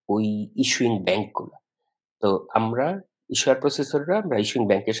ওই ইস্যুইং ব্যাংকগুলো। তো আমরা ইস্যুয়ার প্রসেসররা আমরা ইস্যুইং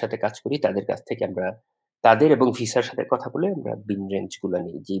ব্যাংকের সাথে কাজ করি, তাদের কাছ থেকে আমরা তাদের এবং ভিসার সাথে কথা বলে আমরা বিন রেঞ্জ গুলো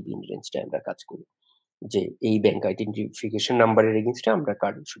নিই, যে বিন রেঞ্জটা আমরা কাজ করি, যে এই ব্যাংক আইডেন্টিফিকেশন নাম্বারের এগেইনস্টে আমরা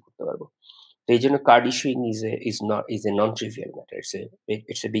কার্ড ইস্যু করতে পারবো। তো এই জন্য card issuing is a non trivial matter,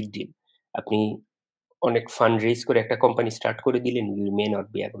 it's a big deal. আপনি অনেক ফান্ড রেজ করে একটা কোম্পানি স্টার্ট করে দিলেন, you may not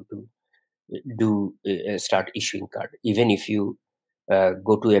be able to do start issuing card. Even if you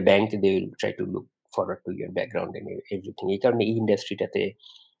go to a bank, they will try to look forward to your background and everything. এই কারণে এই ইন্ডাস্ট্রিটাতে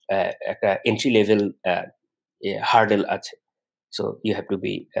একটা entry level হার্ডেল আছে। So you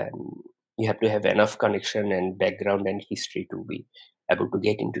have to have enough connection and background and history to be able to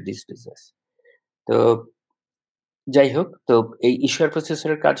get into this business. তো যাই হোক, তো এই ইস্যুয়ার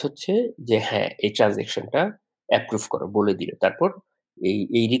প্রসেসরের কাজ হচ্ছে যে হ্যাঁ, এই ট্রানজেকশনটা অ্যাপ্রুভ করো, বলে দিল। তারপর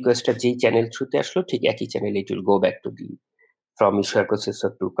এই রিকোয়েস্টটা যেই চ্যানেল থ্রুতে আসলো, ঠিক একই channel it will go back to the from issuer processor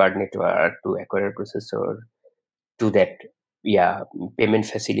to card network to acquirer processor to that payment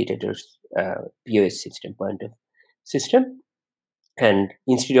facilitators POS system, point of system, and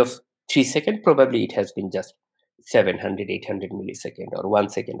instead of 3 seconds, probably it has been just 700, 800 millisecond or 1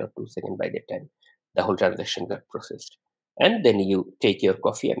 second or 2 seconds by that time the whole transaction got processed, and then you take your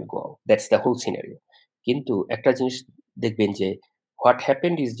coffee and go out. That's the whole scenario. কিন্তু একটা জিনিস দেখবেন যে what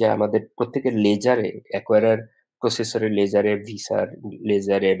happened is যে আমাদের প্রত্যেকের লেজারে, অ্যাকোয়ারার প্রসেসরের লেজারে, ভিসার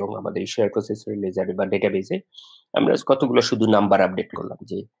লেজারে এবং আমাদের ইস্যুয়ার প্রসেসরের লেজারে বা ডেটাবেসে আমরা কতগুলো শুধু নাম্বার আপডেট করলাম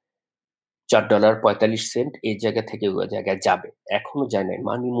যে $4.45 এই জায়গা থেকে ওই জায়গায় যাবে, এখনো যায় নাই,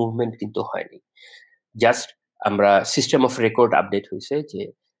 মানি মুভমেন্ট কিন্তু হয়নি। জাস্ট আমরা সিস্টেম অফ রেকর্ড আপডেট হয়েছে যে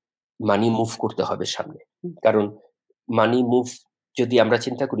মানি মুভ করতে হবে সামনে। কারণ মানি মুভ যদি আমরা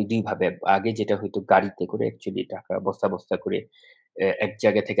চিন্তা করি দুই ভাবে, আগে যেটা হয়তো গাড়িতে করে অ্যাকচুয়ালি টাকা বস্তা বস্তা করে এক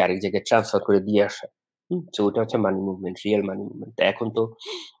জায়গা থেকে আরেক জায়গায় ট্রান্সফার করে দিয়ে আসা, তো ওটা হচ্ছে মানি মুভমেন্ট, রিয়েল মানি মুভমেন্ট। এখন তো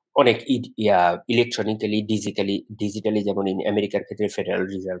অনেক ইলেকট্রনিক্যালি, ডিজিটালি, যেমন আমেরিকার ক্ষেত্রে ফেডারেল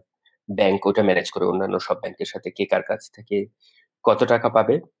রিজার্ভ ব্যাংক ওটা ম্যানেজ করে অন্যান্য সব ব্যাংকের সাথে কে কার কাছ থেকে কত টাকা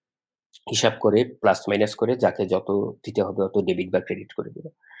পাবে হিসাব করে প্লাস মাইনাস করে যাকে যত দিতে হবে অত ডেবিট বা ক্রেডিট করে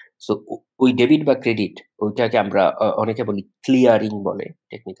দেবে। সো ওই ডেবিট বা ক্রেডিট ওইটাকে আমরা অনেকে বলি ক্লিয়ারিং বলে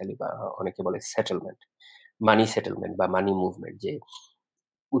টেকনিক্যালি, বা অনেকে বলে সেটেলমেন্ট, মানি সেটেলমেন্ট বা মানি মুভমেন্ট। যে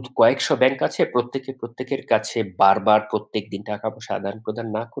কয়েকশো ব্যাংক আছে, প্রত্যেকের কাছে বারবার প্রত্যেক দিন টাকা পয়সা আদান প্রদান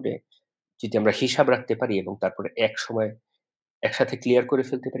না করে যদি আমরা হিসাব রাখতে পারি এবং তারপরে এক সময় একসাথে ক্লিয়ার করে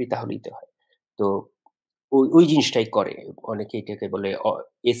ফেলতে পারি, তাহলেই তো হয়। তো ওই জিনিসটাই করে অনেকে, এটাকে বলে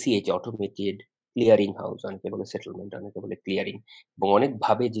এসিএইচ, অটোমেটেড ক্লিয়ারিং হাউস, অনেকে বলে সেটেলমেন্ট, অনেকে বলে ক্লিয়ারিং, এবং অনেক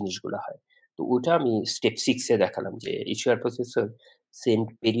ভাবে জিনিসগুলো হয়। তো ওটা আমি স্টেপ 6 এ দেখালাম যে ইস্যুয়ার processor send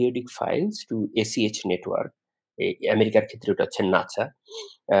periodic files two এসিএইচ network, আমেরিকার ক্ষেত্রে ওটা হচ্ছে নাচা,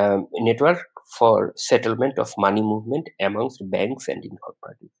 network for settlement of money movement amongst banks and involved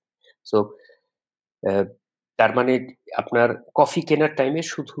parties. So তার মানে আপনার কফি কেনার টাইমে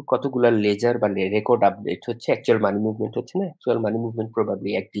শুধু কতগুলা লেজার বা রেকর্ড আপডেট হচ্ছে, অ্যাকচুয়াল মানি মুভমেন্ট হচ্ছে না। অ্যাকচুয়াল মানি মুভমেন্ট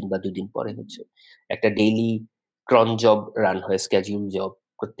প্রবাবলি একদিন বা দুদিন পরে হচ্ছে। একটা ডেইলি ক্রন জব রান হয়, স্কেডিউল জব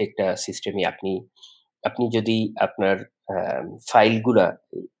প্রত্যেকটা সিস্টেমে। আপনি যদি আপনার ফাইলগুলা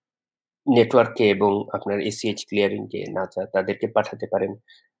নেটওয়ার্কে এবং আপনার এসিএইচ ক্লিয়ারিং কে নাচা তাদেরকে পাঠাতে পারেন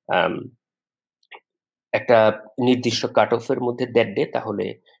একটা নির্দিষ্ট কাট অফ এর মধ্যে দ্যাট ডে, তাহলে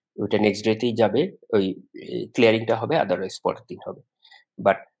ওইটা নেক্সট ডেতেই যাবে, ওই ক্লিয়ারিংটা হবে, আদারওয়াইজ পরের দিন হবে।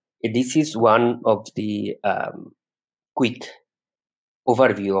 But this is one of the quick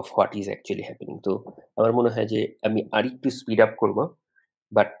overview of what is actually happening. তো আমার মনে হয় যে আমি আরেকটু স্পিড আপ করব,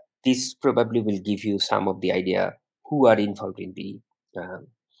 but this probably will give you some of the idea who are involved in the uh,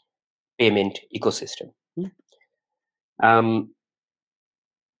 payment ecosystem.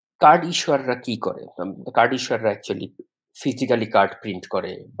 Card ইস্যুয়াররা কি করে? Card ইস্যুয়াররা actually physically card print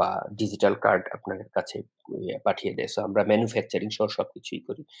করে বা ডিজিটাল কার্ড আপনার কাছে পাঠিয়ে দেয়। সো আমরা ম্যানুফ্যাকচারিং সহ সবকিছুই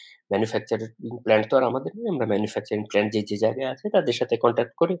করি। ম্যানুফ্যাকচারিং প্ল্যান্ট তো আর আমাদের নেই। আমরা ম্যানুফ্যাকচারিং প্ল্যান্ট যে জায়গায় আছে তাদের সাথে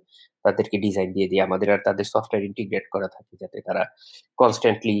কনট্যাক্ট করে তাদেরকে ডিজাইন দিয়ে দিই। আমাদের আর তাদের সফটওয়্যার ইন্টিগ্রেট করা থাকে যাতে তারা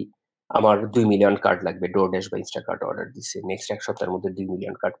কনস্ট্যান্টলি আমার ২ মিলিয়ন কার্ড লাগবে। DoorDash বা Instacart অর্ডার দিছে। নেক্সট ১ সপ্তাহের মধ্যে ২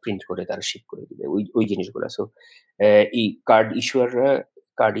 মিলিয়ন কার্ড প্রিন্ট করে তারা শিপ করে দিবে। ওই জিনিসগুলা। সো এই কার্ড ইস্যুয়াররা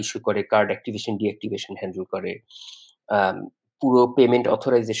কার্ড ইস্যু করে, কার্ড অ্যাক্টিভেশন, ডিঅ্যাক্টিভেশন হ্যান্ডেল করে। আম পুরো পেমেন্ট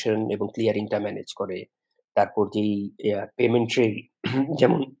অথরাইজেশন এবং ক্লিয়ারিংটা ম্যানেজ করে। তারপর যেই পেমেন্টের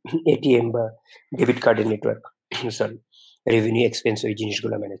যেমন এটিএম বা ডেবিট কার্ডের নেটওয়ার্ক সরি রেভিনিউ এক্সপেন্স ওই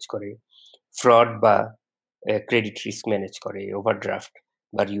জিনিসগুলো ম্যানেজ করে। ফ্রড বা ক্রেডিট রিস্ক ম্যানেজ করে, ওভারড্রাফট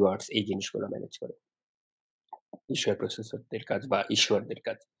বা রিওয়ার্ডস এই জিনিসগুলো ম্যানেজ করে। ইস্যুয়ার প্রসেসরদের কাজ বা ইস্যুয়ারদের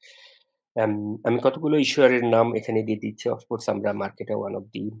কাজ। আম আমি কতগুলো ইস্যুয়ারের নাম এখানে দিয়ে দিচ্ছি। অফকোর্স আমরা মার্কেটা one of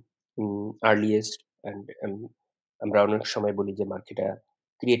the earliest and আমরা অনেক সময় বলি যে মার্কেটা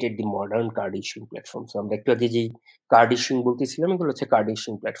ক্রিয়েটেড দি modern card issuing platform. So আমরা একটু আগে যেই কার্ড ইস্যুইং বলতেছিলাম এগুলো হচ্ছে card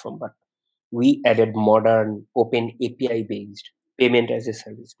issuing platform. But we added modern open API based payment as a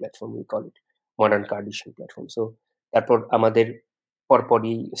service platform, we call it modern card issuing platform. So তারপর আমাদের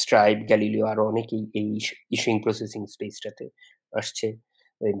পরপরই স্ট্রাইপ, গ্যালিলিও আরো অনেকেই এই ইস্যুইং প্রসেসিং স্পেসটাতে আসছে।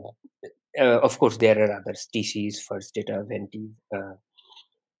 Of course there are others, TCs, First Data, Venti,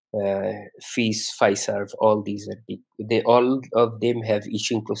 Fees, Fiserv, all these are big. They all of them have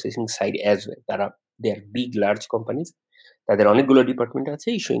issuing processing side as well. They are big large companies. তাদের অনেকগুলো department আছে,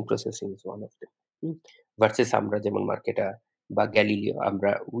 issuing processing is one of them. Versus আমরা যেমন মার্কেটা বা Galileo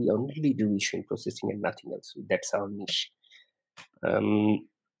আমরা we only do issuing processing and nothing else. That's our নিশ।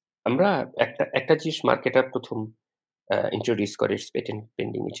 আমরা একটা জিনিস মার্কেটা প্রথম introduce করে its patent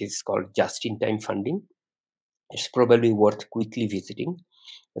pending, which is called just in time funding. It's probably worth quickly visiting.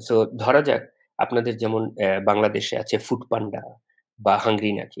 So ধরা যাক আপনাদের যেমন বাংলাদেশে আছে ফুড পান্ডা বা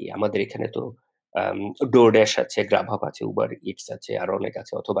হাংরি নাকি। আমাদের এখানে তো DoorDash আছে, গ্রাবহাব আছে, উবার ইটস আছে, আরো অনেক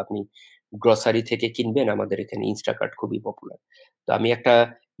আছে। অথবা আপনি গ্রোসারি থেকে কিনবেন, আমাদের এখানে ইনস্টাকার্ট খুবই পপুলার। তো আমি একটা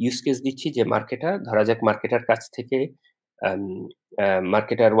ইউজ কেস দিচ্ছি যে মার্কেটা ধরা যাক মার্কেটার কাছ থেকে আম আ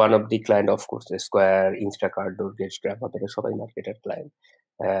marketer one of the client of course square, Instacart, DoorDash, গ্রাবহাব এরা সবাই মার্কেটার ক্লায়েন্ট।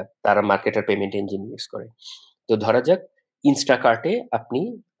 তারা মার্কেটার পেমেন্ট ইঞ্জিন ইউজ করে। তো ধরা যাক ইনস্টাকার্টে আপনি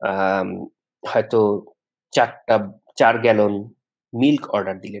আম হয়তো ৪ গ্যালন মিল্ক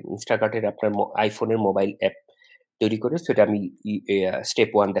অর্ডার দিলেন। ইনস্টাকার্টের আপনার আইফোনের মোবাইল অ্যাপ তৈরি করে সেটা আমি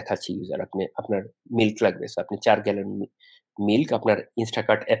স্টেপ 1 দেখাচ্ছি ইউজার। আপনার মিল্ক লাগবে। সো আপনি ৪ গ্যালন মিল্ক আপনার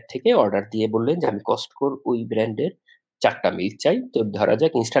ইনস্টাকার্ট অ্যাপ থেকে অর্ডার দিয়ে বললেন যে আমি কস্টকোর ওই ব্র্যান্ডের ৪ টা মিল্ক চাই। তো ধরা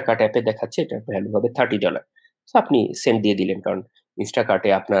যাক ইনস্টাকার্ট অ্যাপে দেখাচ্ছে এটার ভ্যালু হবে $30। সো আপনি সেন্ড দিয়ে দিলেন। কারণ ইনস্টাকার্টে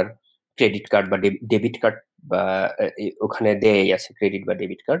আপনার ক্রেডিট কার্ড বা ডেবিট কার্ড বা ওখানে দেয়াই আছে ক্রেডিট বা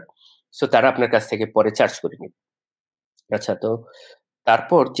ডেবিট কার্ড। সো তারা আপনার কাছ থেকে পরে চার্জ করে নিবে। আচ্ছা, তো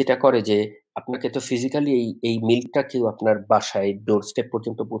তারপর যেটা করে যে আপনাকে তো ফিজিক্যালি এই মিল্কটা কেউ আপনার বাসায় ডোর স্টেপ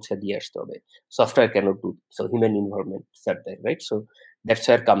পর্যন্ত পৌঁছে দিয়ে আসতে হবে। Software cannot do. So human ইনভলভমেন্টস R there, right? So that's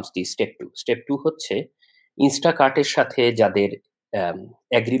where comes the step 2। Step 2 হচ্ছে ইনস্টাকার্টের সাথে যাদের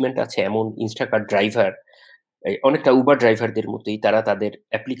এগ্রিমেন্ট আছে এমন ইনস্টাকার্ট ড্রাইভার অনেকটা উবার ড্রাইভারদের মতোই তারা তাদের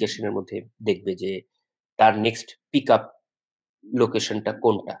অ্যাপ্লিকেশনের মধ্যে দেখবে যে তার নেক্সট পিকআপ লোকেশনটা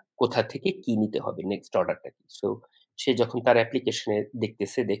কোনটা? কোথা থেকে কি নিতে হবে? নেক্সট অর্ডারটা কি? সো সে যখন তার অ্যাপ্লিকেশনে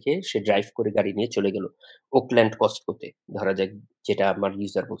দেখতেছে, দেখে সে ড্রাইভ করে গাড়ি নিয়ে চলে গেল ওকল্যান্ড কস্টকোতে। ধরা যাক যেটা আমার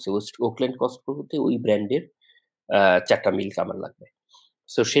ইউজার বলছে ওকল্যান্ড কস্টকোতে ওই ব্র্যান্ডের ৪ টা মিল্ক আমার লাগবে।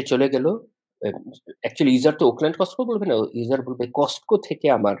 সো সে চলে গেল। অ্যাকচুয়ালি ইউজার তো ওকল্যান্ড কস্টকো বলবে না। ইউজার বলবে কস্টকো থেকে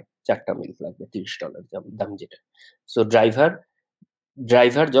আমার ৪ টা মিল্ক লাগবে $৩০ দাম যেটা। সো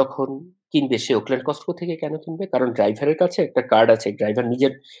ড্রাইভার যখন কিনবে সে ওকল্যান্ড কস্টকো থেকে কেন কিনবে? কারণ ড্রাইভারের কাছে একটা কার্ড আছে। ড্রাইভার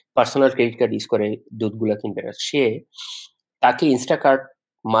নিজের পার্সোনাল ক্রেডিট কার্ড ইউজ করে দুধগুলা কিনবে না। তাকে ইনস্টাকার্ট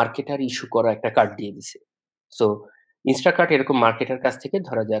মার্কেটার ইস্যু করা একটা কার্ড দিয়ে দিছে। সো ইনস্টাকার্ট এরকম মার্কেটার কাছ থেকে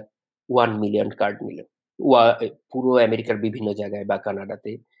ধরা যাক 1 মিলিয়ন কার্ড নিল। পুরো আমেরিকার বিভিন্ন জায়গায় বা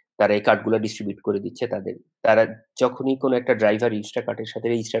কানাডাতে তারা এই কার্ডগুলা ডিস্ট্রিবিউট করে দিচ্ছে তারা যখনই কোনো একটা ড্রাইভার ইনস্টাকার্টের সাথে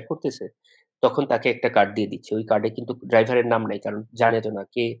রেজিস্টার করতেছে তখন তাকে একটা কার্ড দিয়ে দিচ্ছে। ওই কার্ডে কিন্তু ড্রাইভারের নাম নাই। কারণ জানে তো না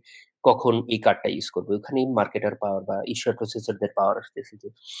কে কখন এই কার্ডটা ইউজ করবে। ওখানেই মার্কেটার পাওয়ার বা ইস্যুয়ার প্রসেসরদের পাওয়ার আসতেছে যে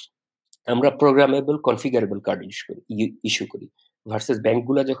আমরা প্রোগ্রামেবল কনফিগারেবল কার্ড ইস্যু করি। ভার্সাস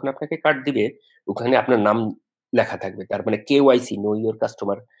ব্যাংকগুলা যখন আপনাকে কার্ড দিবে ওখানে আপনার নাম লেখা থাকবে। তার মানে KYC no your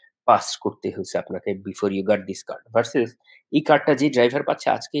customer pass করতে হইছে আপনাকে before you got this card. Versus এই কার্ডটা যে ড্রাইভার পাচ্ছে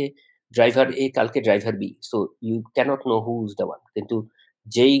আজকে ড্রাইভার এ কালকে driver B, so you cannot know who is the one. কিন্তু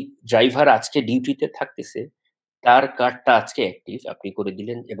যেই ড্রাইভার আজকে ডিউটিতে থাকতেছে তার কার্ডটা আজকে অ্যাক্টিভ আপনি করে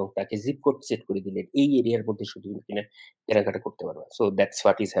দিলেন এবং তাকে জিপ কোড সেট করে দিলেন এই এরিয়ার মধ্যে শুধু কিনা কেনাকাটা করতে পারবে। So that's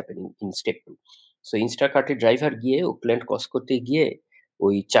what is happening in step 2। So ইনস্টাকার্টের driver গিয়ে ওকল্যান্ড কসকোতে গিয়ে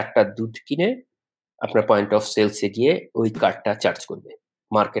ওই 4 টা দুধ কিনে আপনার পয়েন্ট অফ সেলসে গিয়ে ওই কার্ডটা চার্জ করবে।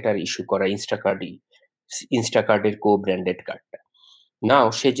 মার্কেটার ইস্যু করা ইনস্টাকার্টের ব্র্যান্ডেড কার্ডটা। নাও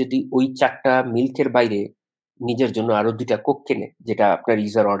সে যদি ওই 4 টা মিল্কের বাইরে নিজের জন্য আরো 2 টা কোক কেনে, যেটা আপনার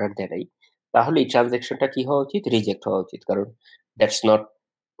ইউজার অর্ডার দেয় নাই, তাহলে এই ট্রান্সেকশনটা কি হওয়া উচিত? রিজেক্ট হওয়া উচিত। কারণ that's not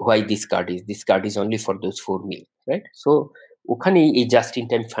why this card is only for those 4 mill, right? So ওখানেই এই জাস্ট ইন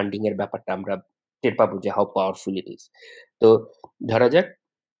টাইম ফান্ডিং এর ব্যাপারটা আমরা টের পাবো যে হাউ পাওয়ারফুল ইট ইজ। তো ধরা যাক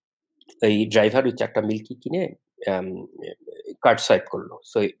এই ড্রাইভার ওই 4 টা মিল্কই কিনে কার্ড সোয়াইপ করলো।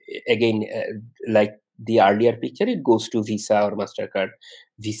 So again like the earlier picture, it goes to Visa or Mastercard.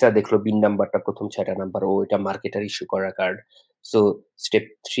 Visa দেখলো বিন নাম্বারটা প্রথম 6টা নাম্বার, ও এটা মার্কেটার ইস্যু করা কার্ড। সো স্টেপ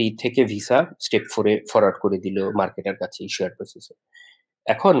 3 থেকে ভিসা স্টেপ 4 এ ফরওয়ার্ড করে দিল মার্কেটার কাছে ইস্যুয়ার প্রসেসে।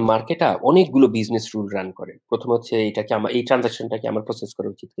 এখন মার্কেটা অনেকগুলো বিজনেস রুল রান করে। প্রথম হচ্ছে এটাকে আমার এই ট্রানজাকশনটাকে আমার প্রসেস করা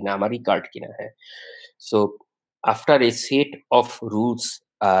উচিত কিনা, আমারই কার্ড কিনা, হ্যাঁ। So after a set of rules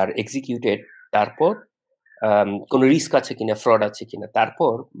R executed, তারপর কোনো রিস্ক আছে কিনা, ফ্রড আছে কিনা,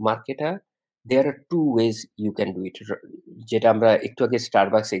 তারপর মার্কেটা দেয়ার আর 2 wedge you can do it. যেটা আমরা একটু আগে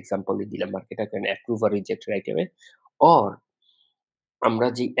স্টারবাকস এক্সাম্পলে দিলাম, মার্কেটা can approve R reject right away. Or আমরা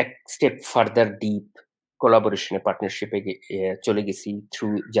যে এক স্টেপ ফার্দার ডিপ কোলাবোরেশনে পার্টনারশিপে চলে গেছি through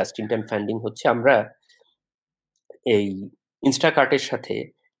just in time funding, হচ্ছে আমরা এই ইনস্টাকার্টের সাথে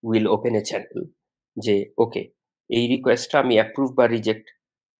উইল ওপেন এ চ্যানেল যে ওকে এই রিকোয়েস্টটা আমি অ্যাপ্রুভ বা রিজেক্ট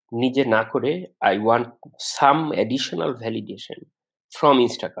নিজে না করে I want some additional validation from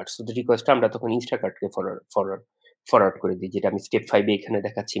Instacart. So রিকোয়েস্টটা আমরা তখন ইনস্টাকার্টকে ফরওয়ার্ড করে দিই, যেটা আমি স্টেপ 5 এ এখানে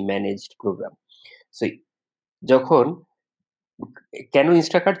দেখাচ্ছি ম্যানেজড প্রোগ্রাম। সো যখন কেন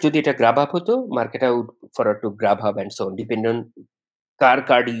ইনস্টাকার্ট, যদি এটা গ্রাব আপ হতো মার্কেটা would forward to grab hub and so on, depend on car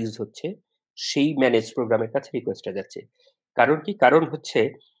card use হচ্ছে সেই ম্যানেজ প্রোগ্রামের কাছে রিকোয়েস্টটা যাচ্ছে। কারণ কি? কারণ হচ্ছে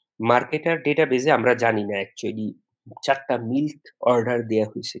মার্কেটার ডেটাবেজে আমরা জানি না অ্যাকচুয়ালি 4 টা মিল্ক অর্ডার দেয়া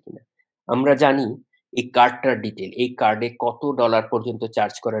হয়েছে কিনা। আমরা জানি এই কার্ডটার ডিটেল, এই কার্ডে কত ডলার পর্যন্ত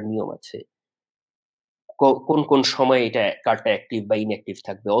চার্জ করার নিয়ম আছে, কোন কোন সময় এটা কার্ডটা অ্যাক্টিভ বা ইনঅ্যাক্টিভ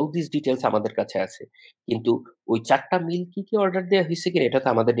থাকবে, অল দিস ডিটেইলস আমাদের কাছে আছে। কিন্তু ওই 4 টা মিল কি অর্ডার দেয়া হইছে কিনা এটা তো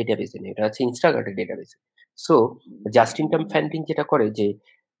আমাদের ডেটাবেজে নেই, এটা আছে ইনস্টাকার্টের ডেটাবেজে। So just in time funding যেটা করে যে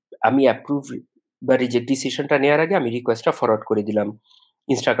আমি অ্যাপ্রুভ বা রিজেক্ট ডিসিশনটা নেওয়ার আগে আমি রিকোয়েস্টটা ফরওয়ার্ড করে দিলাম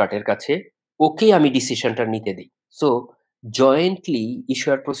ইনস্টাকার্টের কাছে, ওকে আমি ডিসিশনটা নিতে দিই। সো জয়েন্টলি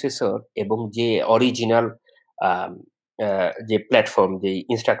ইস্যুয়ার প্রসেসর এবং যে অরিজিনাল যে প্ল্যাটফর্ম, যে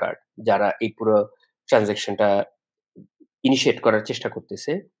ইনস্টাকার্ট, যারা এই পুরো ট্রানজাকশনটা ইনিশিয়েট করার চেষ্টা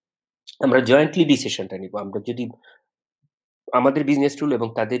করতেছে, আমরা জয়েন্টলি ডিসিশনটা নিব। আমরা যদি আমাদের বিজনেস রুল এবং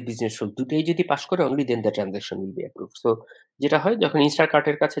তাদের বিজনেস রুল দুটোই যদি পাস করে, only then the transaction will be approved. So যেটা হয়, যখন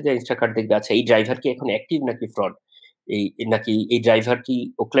ইনস্টাকার্টের কাছে যায়, ইনস্টাকার্ট দেখবে আচ্ছা এই ড্রাইভার কি এখন অ্যাক্টিভ নাকি ফ্রড, নাকি এই ড্রাইভার কি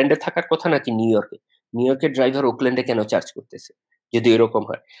ওকল্যান্ডে থাকার কথা নাকি নিউ ইয়র্কে, নিউ ইয়র্কের ড্রাইভার ওকল্যান্ডে কেন চার্জ করতেছে, যদি এরকম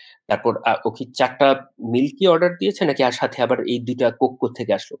হয়। তারপর ও কি 4 টা মিল্কি অর্ডার দিয়েছে নাকি আর সাথে আবার এই 2 টা কোক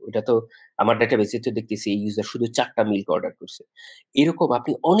থেকে আসলো, এটা তো আমার ডেটাবেসে তো দেখতেছি এই ইউজার শুধু 4 টা মিল্ক অর্ডার করছে। এরকম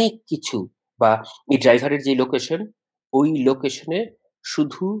আপনি অনেক কিছু, বা এই ড্রাইভারের যে লোকেশন, ওই লোকেশনে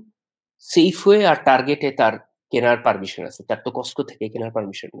শুধু সেইফওয়ে আর টার্গেটে তার কেনার পারমিশন আছে, তার তো কস্টকো থেকে কেনার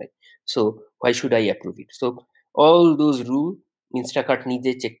পারমিশন নাই। So why should I approve it? So all those rule Instacart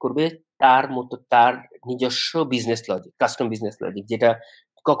নিজে চেক করবে, তার মতো তার নিজস্ব business logic, custom business logic, যেটা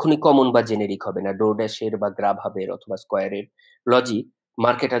কখনোই কমন বা জেনেরিক হবে না। ডোরড্যাশের বা গ্রাব হাবের অথবা স্কোয়ারের লজিক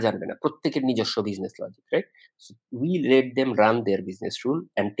মার্কেটা জানবে না, প্রত্যেকের নিজস্ব business logic, right? We let them run there business rule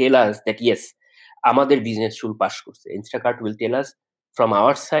and tell us that yes আমাদের বিজনেস রুল পাস করছে। Instacart will tell us from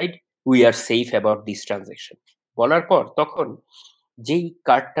our side we are safe about this transaction. বলার পর তখন যেই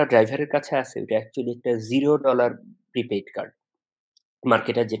কার্ডটা ড্রাইভারের কাছে আছে ওটা অ্যাকচুয়ালি একটা $0 প্রিপেইড কার্ড,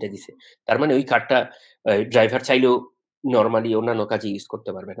 মার্কেটার যেটা দিছে। তার মানে ওই কার্ডটা ড্রাইভার চাইলেও নরমালি অন্যান্য কাজে ইউজ করতে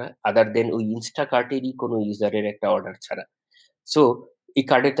পারবে না, আদার দেন ওই ইনস্টাকার্টেরই কোনো ইউজারের একটা অর্ডার ছাড়া। সো এই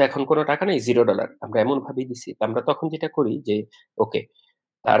কার্ডে তো এখন কোনো টাকা নেই, $0 আমরা এমন ভাবেই দিছি। আমরা তখন যেটা করি যে ওকে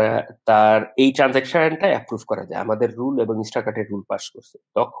তারা তার এই ট্রানজাকশনটা অ্যাপ্রুভ করা যায়, আমাদের রুল এবং ইনস্টাকার্টের রুল পাস করছে।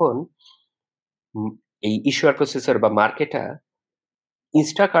 তখন এই ইস্যুয়ার প্রসেসর বা মার্কেটা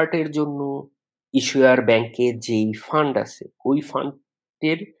ইনস্টাকার্টের জন্য ইস্যুয়ার ব্যাংকে যেই ফান্ড আছে ওই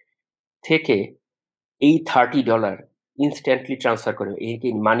ফান্ডের থেকে এই $30 ইনস্ট্যান্টলি ট্রান্সফার করে। এর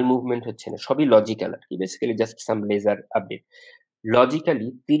মানি মুভমেন্ট হচ্ছে না, সবই লজিক্যাল আর কি, বেসিক্যালি জাস্ট সাম লেজার আপডেট। লজিক্যালি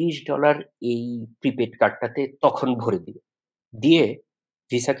 $30 এই প্রিপেড কার্ডটাতে তখন ভরে দিবে, দিয়ে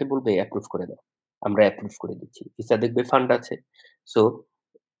ভিসাকে বলবে অ্যাপ্রুভ করে দাও, আমরা অ্যাপ্রুভ করে দিচ্ছি। ভিসা দেখবে ফান্ড আছে, সো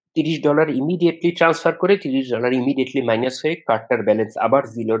 $30 ইমিডিয়েটলি ট্রান্সফার করে $30 ইমিডিয়েটলি মাইনাস হয়ে কার্ডটার ব্যালেন্স আবার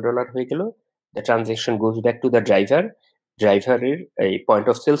 $0 হয়ে গেল। The transaction goes back to the driver. ড্রাইভারের এই point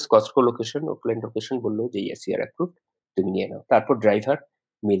of sales Costco location, Oakland location বললো যে ইয়েস ইউ আর অ্যাপ্রুভ, তুমি নিয়ে নাও। তারপর ড্রাইভার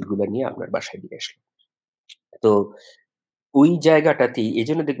মিলগুলো নিয়ে আপনার বাসায় দিয়ে আসলো। তো ওই জায়গাটাতেই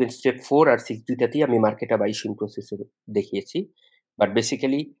এজন্য দেখবেন স্টেপ 4 আর 6 দুইটাতেই আমি মার্কেটা বা ইস্যুইং প্রসেসর দেখিয়েছি। বাট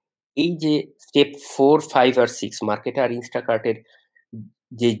বেসিক্যালি এই যে স্টেপ 4, 5 আর 6 মার্কেটা আর ইনস্টাকার্টের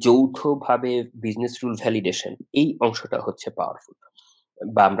যে যৌথভাবে বিজনেস রুল ভ্যালিডেশন, এই অংশটা হচ্ছে পাওয়ারফুল।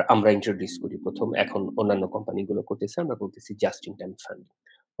 বা আমরা ইন্ট্রোডিউস করি প্রথম, এখন অন্যান্য কোম্পানিগুলো করতেছে, আমরা বলতেছি just in time funding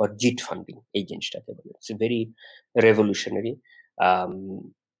or জিট funding, এই জিনিসটাকে বলে। It's very revolutionary.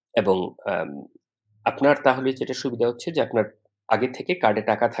 এবং আপনার তাহলে যেটা সুবিধা হচ্ছে যে আপনার আগে থেকে কার্ডে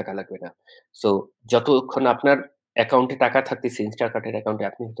টাকা থাকা লাগবে না। সো যতক্ষণ আপনার অ্যাকাউন্টে টাকা থাকতেছে, ইনস্টাকার্টের অ্যাকাউন্টে,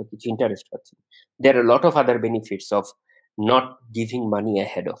 আপনি হয়তো কিছু ইন্টারেস্ট পাচ্ছেন। There are a lot of other benefits of not giving money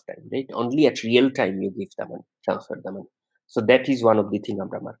ahead of time, right? Only at real time you give the money, transfer the money. So that is one of the thing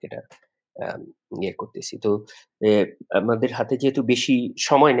আমরা মার্কেটে ইয়ে করতেছি। তো আমাদের হাতে যেহেতু বেশি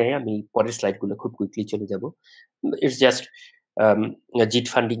সময় নেই, আমি পরের স্লাইড গুলো খুব কুইকলি চলে যাব। ইটস জাস্ট জিট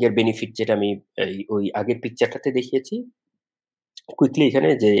ফান্ডিং এর বেনিফিট যেটা আমি ওই আগের পিকচারটাতে দেখিয়েছি কুইকলি এখানে,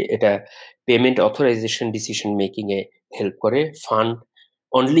 যে এটা পেমেন্ট অথরাইজেশন ডিসিশন মেকিং এ হেল্প করে। ফান্ড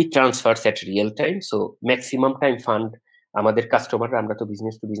অনলি ট্রান্সফারস এট real time, so maximum time fund আমাদের কাস্টমাররা, আমরা তো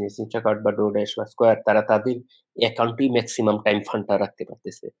বিজনেস টু বিজনেস, ইনস্টাকার্ট বা ডোরড্যাশ বা স্কোয়ার, তারা তাদের অ্যাকাউন্টেই ম্যাক্সিমাম টাইম ফান্ডটা রাখতে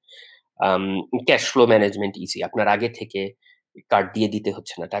পারতেছে। ক্যাশ ফ্লো ম্যানেজমেন্ট ইজি, আপনার আগে থেকে কার্ড দিয়ে দিতে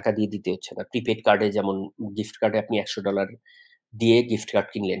হচ্ছে না, টাকা দিয়ে দিতে হচ্ছে না। প্রিপেড কার্ডে যেমন গিফট কার্ডে আপনি $100 দিয়ে গিফট কার্ড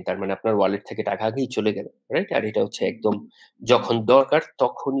কিনলেন, তার মানে আপনার ওয়ালেট থেকে টাকা আগেই চলে গেল, রাইট? আর এটা হচ্ছে একদম যখন দরকার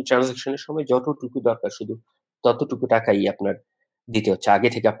তখনই, ট্রানজাকশনের সময় যতটুকু দরকার শুধু ততটুকু টাকাই আপনার দিতে হচ্ছে, আগে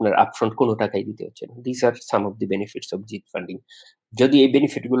থেকে আপনার আপফ্রন্ট কোনো টাকাই দিতে হচ্ছে না। This R some of the benefits of জিট funding. যদি এই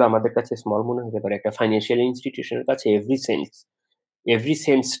বেনিফিট গুলো আমাদের কাছে স্মল মনে হতে পারে, একটা ফাইন্যান্সিয়াল ইনস্টিটিউশনের কাছে every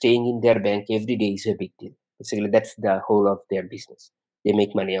cent staying in their bank every day is a big deal. Basically, that's the whole of their business. They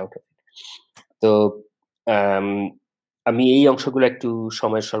make money out of it. তো আমি এই অংশগুলো একটু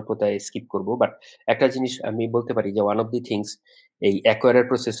সময়ের স্বল্পতায় স্কিপ করব, বাট একটা জিনিস আমি বলতে পারি যে ওয়ান অফ দি থিংস, এই অ্যাকোয়ারার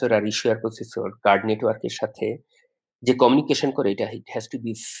প্রসেসর আর ইস্যুয়ার প্রসেসর কার্ড নেটওয়ার্কের সাথে যে কমিউনিকেশন করে, এটা it has to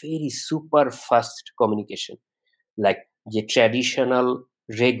be very super fast communication, like যে traditional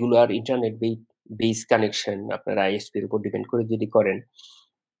regular internet base connection আপনার আইএসপির উপর ডিপেন্ড করে যদি করেন,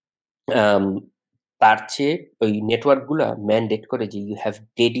 তার চেয়ে ওই নেটওয়ার্ক গুলা ম্যান্ডেট করে যে you have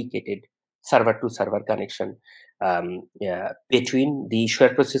dedicated server two server connection between the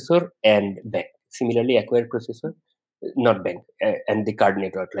issuer processor and bank. Similarly, acquire processor, not bank, and the card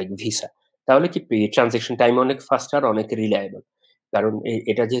network like Visa. তাহলে কি ট্রানজাকশন টাইম অনেক ফাস্টার, অনেক রিলায়েবল। কারণ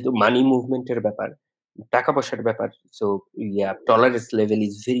এটা যেহেতু মানি মুভমেন্টের ব্যাপার, টাকা পয়সার ব্যাপার, so tolerance level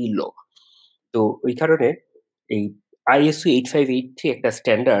is very low. তো ওই কারণে এই ISO 8583 একটা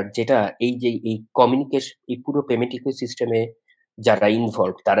স্ট্যান্ডার্ড, যেটা এই যে এই কমিউনিকেশন, এই পুরো পেমেন্ট ইকোসিস্টেমে যারা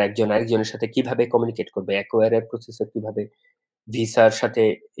ইনভলভ, তারা একজন আরেকজনের সাথে কিভাবে কমিউনিকেট করবে, অ্যাকোয়ারার প্রসেসর কিভাবে ভিসার সাথে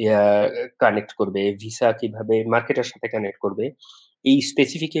কানেক্ট করবে, ভিসা কিভাবে মার্কেটের সাথে কানেক্ট করবে, এই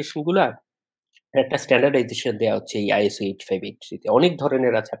স্পেসিফিকেশন গুলা একটা স্ট্যান্ডার্ডাইজেশন দেওয়া হচ্ছে এই ISO 8583 তে। অনেক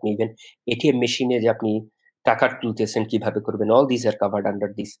ধরনের আছে, আপনি ইভেন এটিএম মেশিনে যে আপনি টাকা তুলতেছেন কিভাবে করবেন, all these are covered under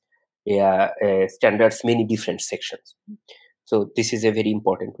this standards, many different sections. So this is a very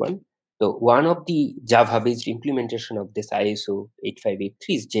important one. So one of the Java-based implementation of this ISO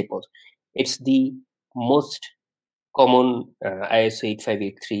 8583 is JPOS. It's the most common ISO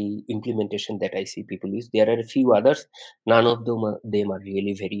 8583 implementation that I see people use. There are a few others, none of them are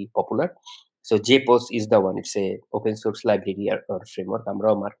really very popular. So JPOS is the one. It's a open source library or framework.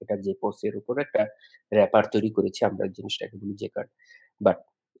 আমরাও marketer JPOS এর উপর একটা wrapper তৈরি করেছি, আমরা জিনিসটাকে বলি জেকার্ড, but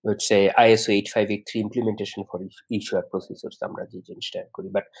হচ্ছে ISO 8583 implementation for issuer processors আমরা যে জিনিসটা করি।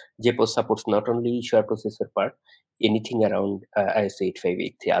 But JPOS supports not only issuer processor part, anything around ISO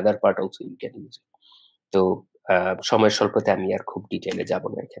 8583, other part also you can use it. তো সময়ের স্বল্পতে আমি আর খুব ডিটেইলে যাব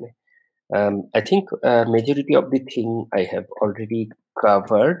না এখানে। I think majority of the thing I have already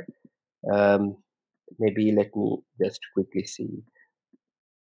covered. Maybe let me just quickly see.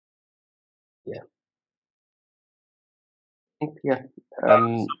 Yeah. I think, yeah. So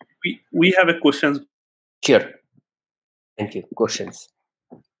we have a question. Sure. Thank you. Questions.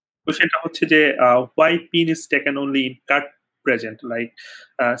 Questionটা হচ্ছে যে why PIN is taken only in card present, like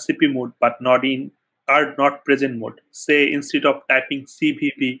CP mode, but not in card not present mode. Say instead of typing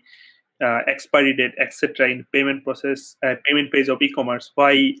CVV, expiry date, etc. in payment process, payment page of e-commerce,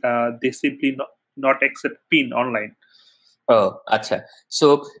 why they simply not accept PIN online? ও আচ্ছা। So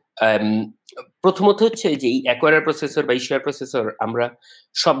প্রথমত হচ্ছে যে এই অ্যাকোয়ারার processor বা ইস্যুয়ার processor আমরা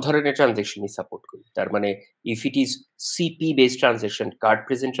সব ধরনের ট্রানজাকশনই support করি। তার মানে if it is CP based transaction, card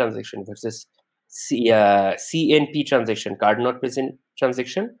present transaction versus CNP transaction, card not present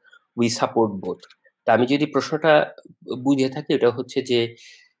transaction, we support both. তা আমি যদি প্রশ্নটা বুঝে থাকি, এটা হচ্ছে যে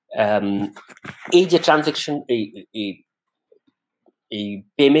এই যে ট্রানজাকশন এই এই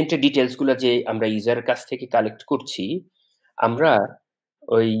পেমেন্টের ডিটেলস গুলা যে আমরা ইউজারের কাছ থেকে কালেক্ট করছি, আমরা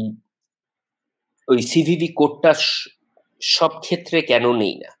ওই ওই সিভিভি কোডটা সব ক্ষেত্রে কেন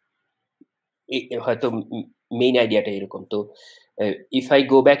নেই না? হয়তো মেইন আইডিয়াটা এরকম। তো if I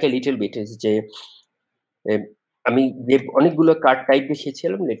go back a little bit, is যে আমি যে অনেকগুলো কার্ড টাইপ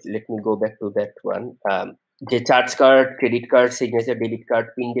দেখিয়েছিলাম, let me go back to that one. যে charge card, credit card, signature debit card,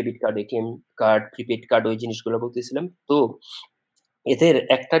 pin debit card, ATM card, prepaid card, ওই জিনিসগুলো বলতেছিলাম। তো এদের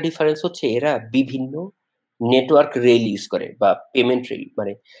একটা ডিফারেন্স হচ্ছে এরা বিভিন্ন নেটওয়ার্ক রেল ইউজ করে বা পেমেন্ট রেল,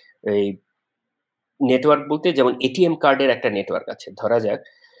 মানে এই নেটওয়ার্ক বলতে যেমন এটিএম কার্ডের একটা নেটওয়ার্ক আছে। ধরা যাক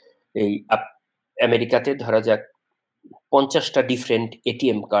এই আমেরিকাতে ধরা যাক 50টা ডিফারেন্ট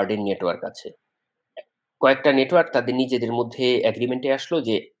এটিএম কার্ডের নেটওয়ার্ক আছে। কয়েকটা নেটওয়ার্ক তাদের নিজেদের মধ্যে এগ্রিমেন্টে আসলো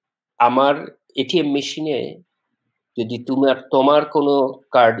যে আমার এটিএম মেশিনে যদি তোমার কোনো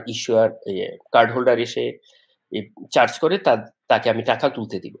কার্ড ইস্যুয়ার কার্ড হোল্ডার এসে চার্জ করে, তাকে আমি টাকা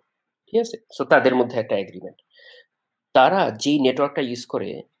তুলতে দিব। ঠিক আছে? সো তাদের মধ্যে একটা এগ্রিমেন্ট। তারা যেই নেটওয়ার্কটা ইউজ করে,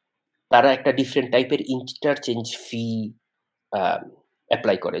 তারা একটা ডিফারেন্ট টাইপের ইন্টারচেঞ্জ ফি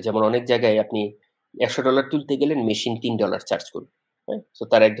অ্যাপ্লাই করে। যেমন অনেক জায়গায় আপনি $100 তুলতে গেলেন, মেশিন $3 চার্জ করবে। হ্যাঁ? সো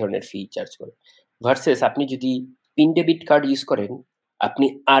তারা এক ধরনের ফি চার্জ করে। ভার্সেস আপনি যদি পিন ডেবিট কার্ড ইউজ করেন, আপনি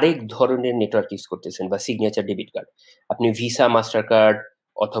আরেক ধরনের নেটওয়ার্ক ইউজ করতেছেন, বা সিগনেচার ডেবিট কার্ড। আপনি ভিসা, মাস্টার কার্ড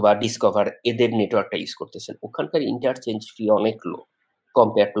অথবা ডিসকভার এদের নেটওয়ার্কটা ইউজ করতেছেন। ওখানকার ইন্টারচেঞ্জ ফি অনেক লো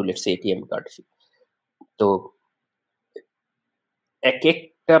compare to let's say ATM card ফি। তো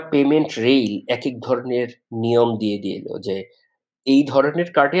একেকটা পেমেন্ট রেইল একেক ধরনের নিয়ম দিয়ে এলো যে এই ধরনের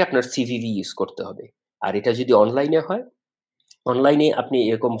কার্ডে আপনার সিভিভি ইউজ করতে হবে। আর এটা যদি অনলাইনে হয়, অনলাইনে আপনি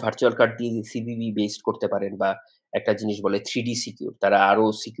এরকম ভার্চুয়াল কার্ড দিয়ে সিভিভি বেসড করতে পারেন, বা একটা জিনিস বলে 3D সিকিউর, তারা আরো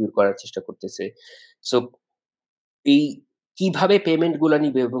সিকিউর করার চেষ্টা করতেছে। সো এই কিভাবে পেমেন্ট গুলা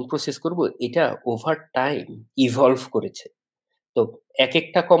নিবে এবং প্রসেস করব, এটা ওভার টাইম ইভলভ করেছে। তো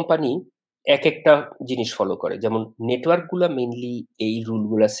একেকটা কোম্পানি একেকটা জিনিস ফলো করে। যেমন নেটওয়ার্ক গুলা মেইনলি এই রুল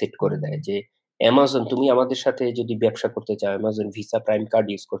গুলা সেট করে দেয় যে অ্যামাজন, তুমি আমাদের সাথে যদি ব্যবসা করতে চাও, Amazon visa prime card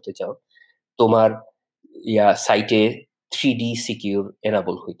use করতে চাও, তোমার সাইটে 3D সিকিউর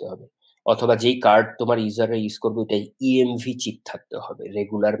এনাবল হইতে হবে। অথবা যেই কার্ড তোমার ইউজাররা ইউজ করবে, ওটাই ইএমভি চিপ থাকতে হবে।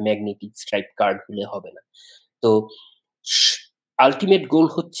 রেগুলার ম্যাগনেটিক স্ট্রাইপ কার্ড হলে হবে না। তো আল্টিমেট গোল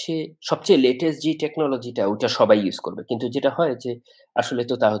হচ্ছে সবচেয়ে লেটেস্ট যে টেকনোলজিটা, ওটা সবাই ইউজ করবে। কিন্তু যেটা হয় যে আসলে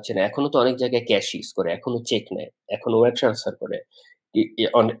তো তা হচ্ছে না। এখনো তো অনেক জায়গায় ক্যাশ ইউজ করে, এখনো চেক নেয়, এখনো ওয়্যার ট্রান্সফার করে।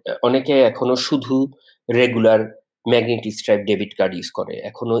 অনেকে এখনো শুধু regular magnetic stripe debit card use করে,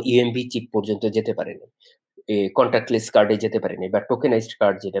 এখনো ইএমভি চিপ পর্যন্ত যেতে পারেনি, কন্ট্যাক্টলেস কার্ডে যেতে পারেনি, বা টোকেনাইজড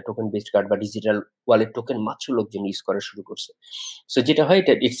কার্ড, যেটা টোকেন বেসড কার্ড বা ডিজিটাল ওয়ালেট টোকেন মাত্র লোকজন ইউজ করা শুরু করছে। সো যেটা হয়,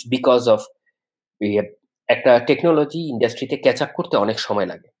 এটা ইটস বিকজ অফ একটা টেকনোলজি ইন্ডাস্ট্রিতে ক্যাচ আপ করতে অনেক সময়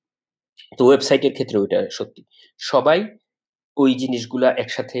লাগে। তো ওয়েবসাইটের ক্ষেত্রে ওইটা সত্যি। সবাই ওই জিনিসগুলা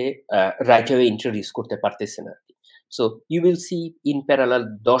একসাথে রাইট ওয়ে ইন্ট্রোডিউস করতে পারতেছে না আরকি। So you will see in parallel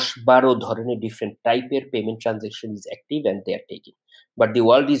 ১০-১২ ধরনের ডিফারেন্ট টাইপের payment transaction is active and they are taking. But the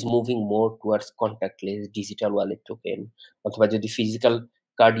world is moving more towards contactless digital wallet token, অথবা যদি ফিজিক্যাল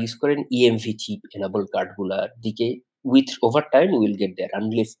কার্ড ইউজ করেন, EMV chip enable কার্ডগুলার দিকে with over time will get there,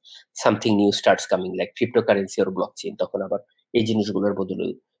 unless something new starts coming like cryptocurrency or blockchain. তখন আবার এই জিনিসগুলোর বদলে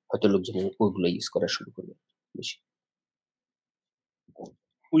হয়তো লোকজন ওইগুলো ইউজ করা শুরু করবে বেশি।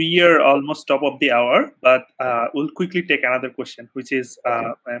 We are almost top of the hour, but we'll quickly take another question, which is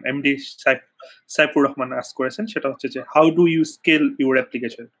MD Saifur Rahman asked question. সেটা হচ্ছে যে how do you scale your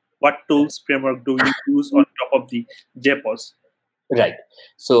application? What tools framework do you use on top of the JPOS? Right.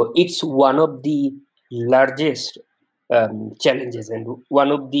 So it's one of the largest challenges and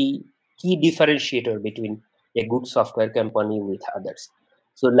one of the key differentiator between a good software company with others.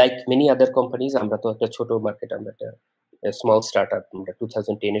 So like many other companies, আমরা তো একটা ছোট market, আমরা একটা small startup, আমরা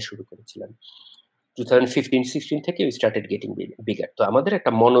 2010 এ শুরু করেছিলাম। 2015-16 থেকে we started getting bigger. তো আমাদের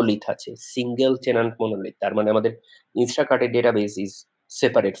একটা মনোলিথ আছে, সিঙ্গেল টেনান্ট মনোলিথ। তার মানে আমাদের ইনস্টাকার্টের database is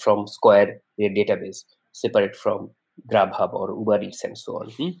separate from square এর database, separate from গ্রাবহাব or Uber it's and so on.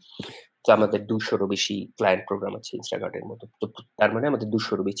 তো আমাদের 200-রও বেশি ক্লায়েন্ট প্রোগ্রাম আছে ইনস্টাকার্টের মতো। তো তার মানে আমাদের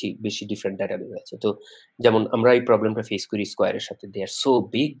 200-রও বেশি ডিফারেন্ট ডেটাবেস আছে। তো যেমন আমরা এই প্রবলেমটা ফেস করি স্কোয়ারের সাথে, দে আর সো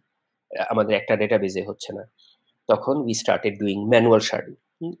বিগ, আমাদের একটা ডেটাবেসে হচ্ছে না। তখন we started doing manual sharding,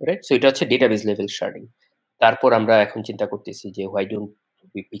 right? So এটা হচ্ছে ডেটাবেস লেভেল শার্ডিং। তারপর আমরা এখন চিন্তা করতেছি যে why don't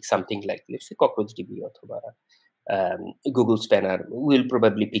we pick something like let's say cockroach DB অথবা Google Spanner. We'll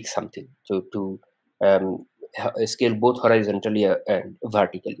probably pick something to scale both horizontally and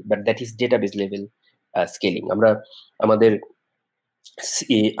vertically, but that is database level scaling. আমরা আমাদের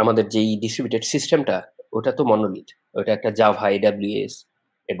আমাদের যেই ডিস্ট্রিবিউটেড সিস্টেমটা ওটা তো মনোলিথ, ওটা একটা জাভা AWS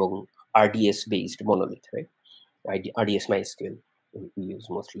এবং RDS based monolith, right? RDS MySQL we use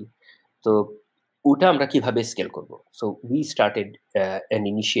mostly. তো ওটা আমরা কিভাবে স্কেল করব? So we started an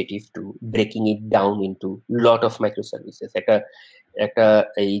initiative to breaking it down into lot of microservices. একটা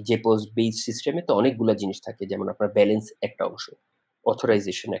এই JPOS বেস সিস্টেমে তো অনেকগুলো জিনিস থাকে, যেমন আপনার ব্যালেন্স একটা অংশ,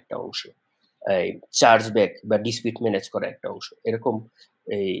 অথরাইজেশন একটা অংশ, চার্জ ব্যাক বা ডিসপিউট ম্যানেজ করা একটা অংশ, এরকম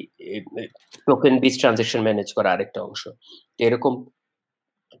এই টোকেন বেস ট্রানজাকশন ম্যানেজ করা আরেকটা অংশ। এরকম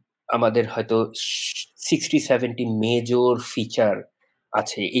আমাদের হয়তো 60-70 মেজর ফিচার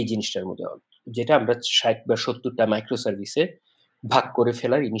আছে এই জিনিসটার মধ্যে, যেটা আমরা 60 বা 70টা মাইক্রো সার্ভিসে ভাগ করে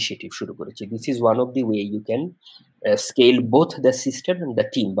ফেলার ইনিশিয়েটিভ শুরু করেছি। This is one of the way you can scale both the system and the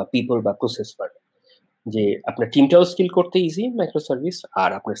team বা পিপল বা প্রসেস পার্ট, যে আপনার টিমটাও স্কেল করতে ইজি মাইক্রো সার্ভিস আর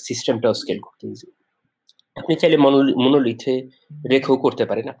আপনার সিস্টেমটাও স্কেল করতে ইজি। আপনি চাইলে মনোলিথে রেখেও করতে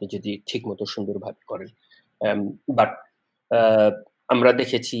পারেন আপনি যদি ঠিক মতো সুন্দরভাবে করেন, বাট আমরা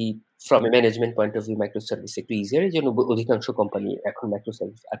দেখেছি from a management point of view micro service একটু ইজিয়ার, এই জন্য অধিকাংশ কোম্পানি এখন মাইক্রো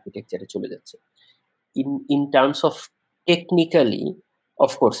সার্ভিস আর্কিটেকচারে চলে যাচ্ছে। In terms of technically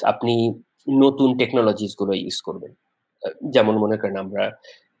of course আপনি নতুন টেকনোলজিস গুলো ইউজ করবেন, যেমন মনে করেন আমরা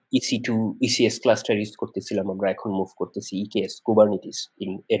EC2 ECS ক্লাস্টার ইউজ করতেছিলাম, আমরা এখন মুভ করতেছি EKS Kubernetes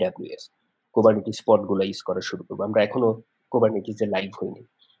in AWS, Kubernetes spot গুলো ইউজ করা শুরু করবো। আমরা এখনো কুবারনেটিসে লাইভ হইনি,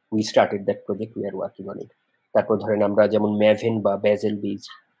 we started that project, we are working on it. তারপর ধরেন আমরা যেমন ম্যাভেন বা ব্যাজেল বেস,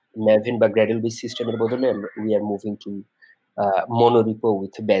 ম্যাভেন বা গ্র্যাডেল বেস সিস্টেমের বদলে we are moving to মনোরিপো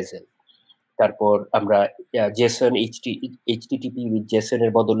with bezel. তারপর আমরা জেসন HTTP উইথ জেসন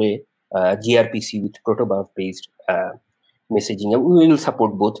এর বদলে gRPC with প্রোটোবাফ based messaging, we will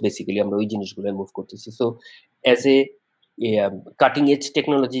support both basically, আমরা ওই জিনিসগুলো মুভ করতেছি। So as a cutting edge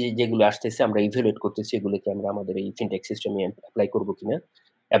technology যেগুলো আসতেছে আমরা ইভ্যালুয়েট করতেছি এগুলোকে আমরা আমাদের এই ফিনটেক সিস্টেমে অ্যাপ্লাই করবো কিনা,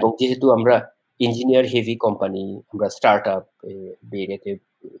 এবং যেহেতু আমরা ইঞ্জিনিয়ার হেভি কোম্পানি, আমরা স্টার্ট আপ এরিয়াতে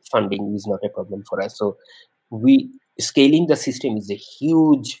funding is not a problem for us, so we scaling the system is a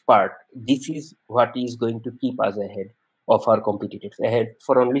huge part. This is what is going to keep us ahead of our competitors, ahead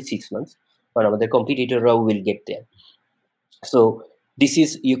for only 6 months, but our competitor will get there. So this is,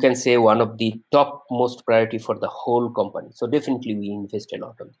 you can say, one of the top most priority for the whole company. So definitely we invest a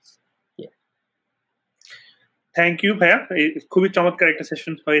lot on this. Thank you ভাইয়া, খুবই চমৎকার একটা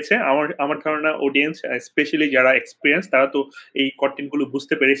session হয়েছে। আমার ধারণা audience specially যারা experience তারা তো এই কন্টেন্ট গুলো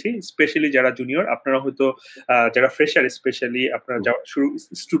বুঝতে পেরেছি, স্পেশালি যারা জুনিয়র, আপনারা হয়তো যারা ফ্রেশার, স্পেশালি আপনারা যারা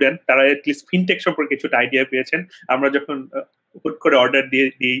স্টুডেন্ট, তারা এটলিস্ট ফিনটেক সম্পর্কে কিছুটা আইডিয়া পেয়েছেন। আমরা যখন হুট করে অর্ডার দিয়ে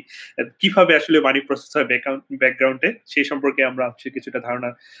দিই কিভাবে আসলে মানি প্রসেস হয় ব্যাকগ্রাউন্ডে, সেই সম্পর্কে আমরা কিছুটা ধারণা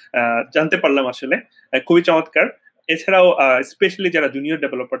জানতে পারলাম। আসলে খুবই চমৎকার। এছাড়াও স্পেশালি যারা জুনিয়র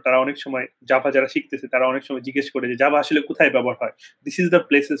ডেভেলপার তারা অনেক সময় জাভা যারা শিখতেছে তারা অনেক সময় জিজ্ঞেস করে যে জাভা আসলে কোথায় ব্যবহার হয়। This is the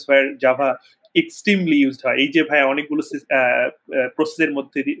places wire Java extremely used হয়। এই যে ভাই অনেকগুলো প্রসেসের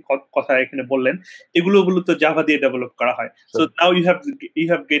মধ্যে কথা এখানে বললেন, এগুলো তো জাভা দিয়ে ডেভেলপ করা হয়। So now you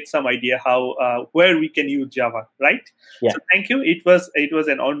have get some idea how where we can use Java, right? Yeah. So thank you. It was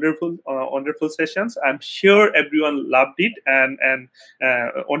an wonderful sessions. I'm sure everyone loved it, and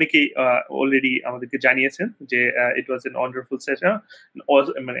অনেকেই already আমাদেরকে জানিয়েছেন যে it was an wonderful session.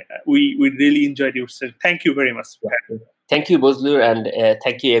 We really enjoyed your session. Thank you very much. Thank you, Bozlur, and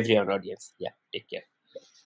thank you everyone audience. Yeah, take care.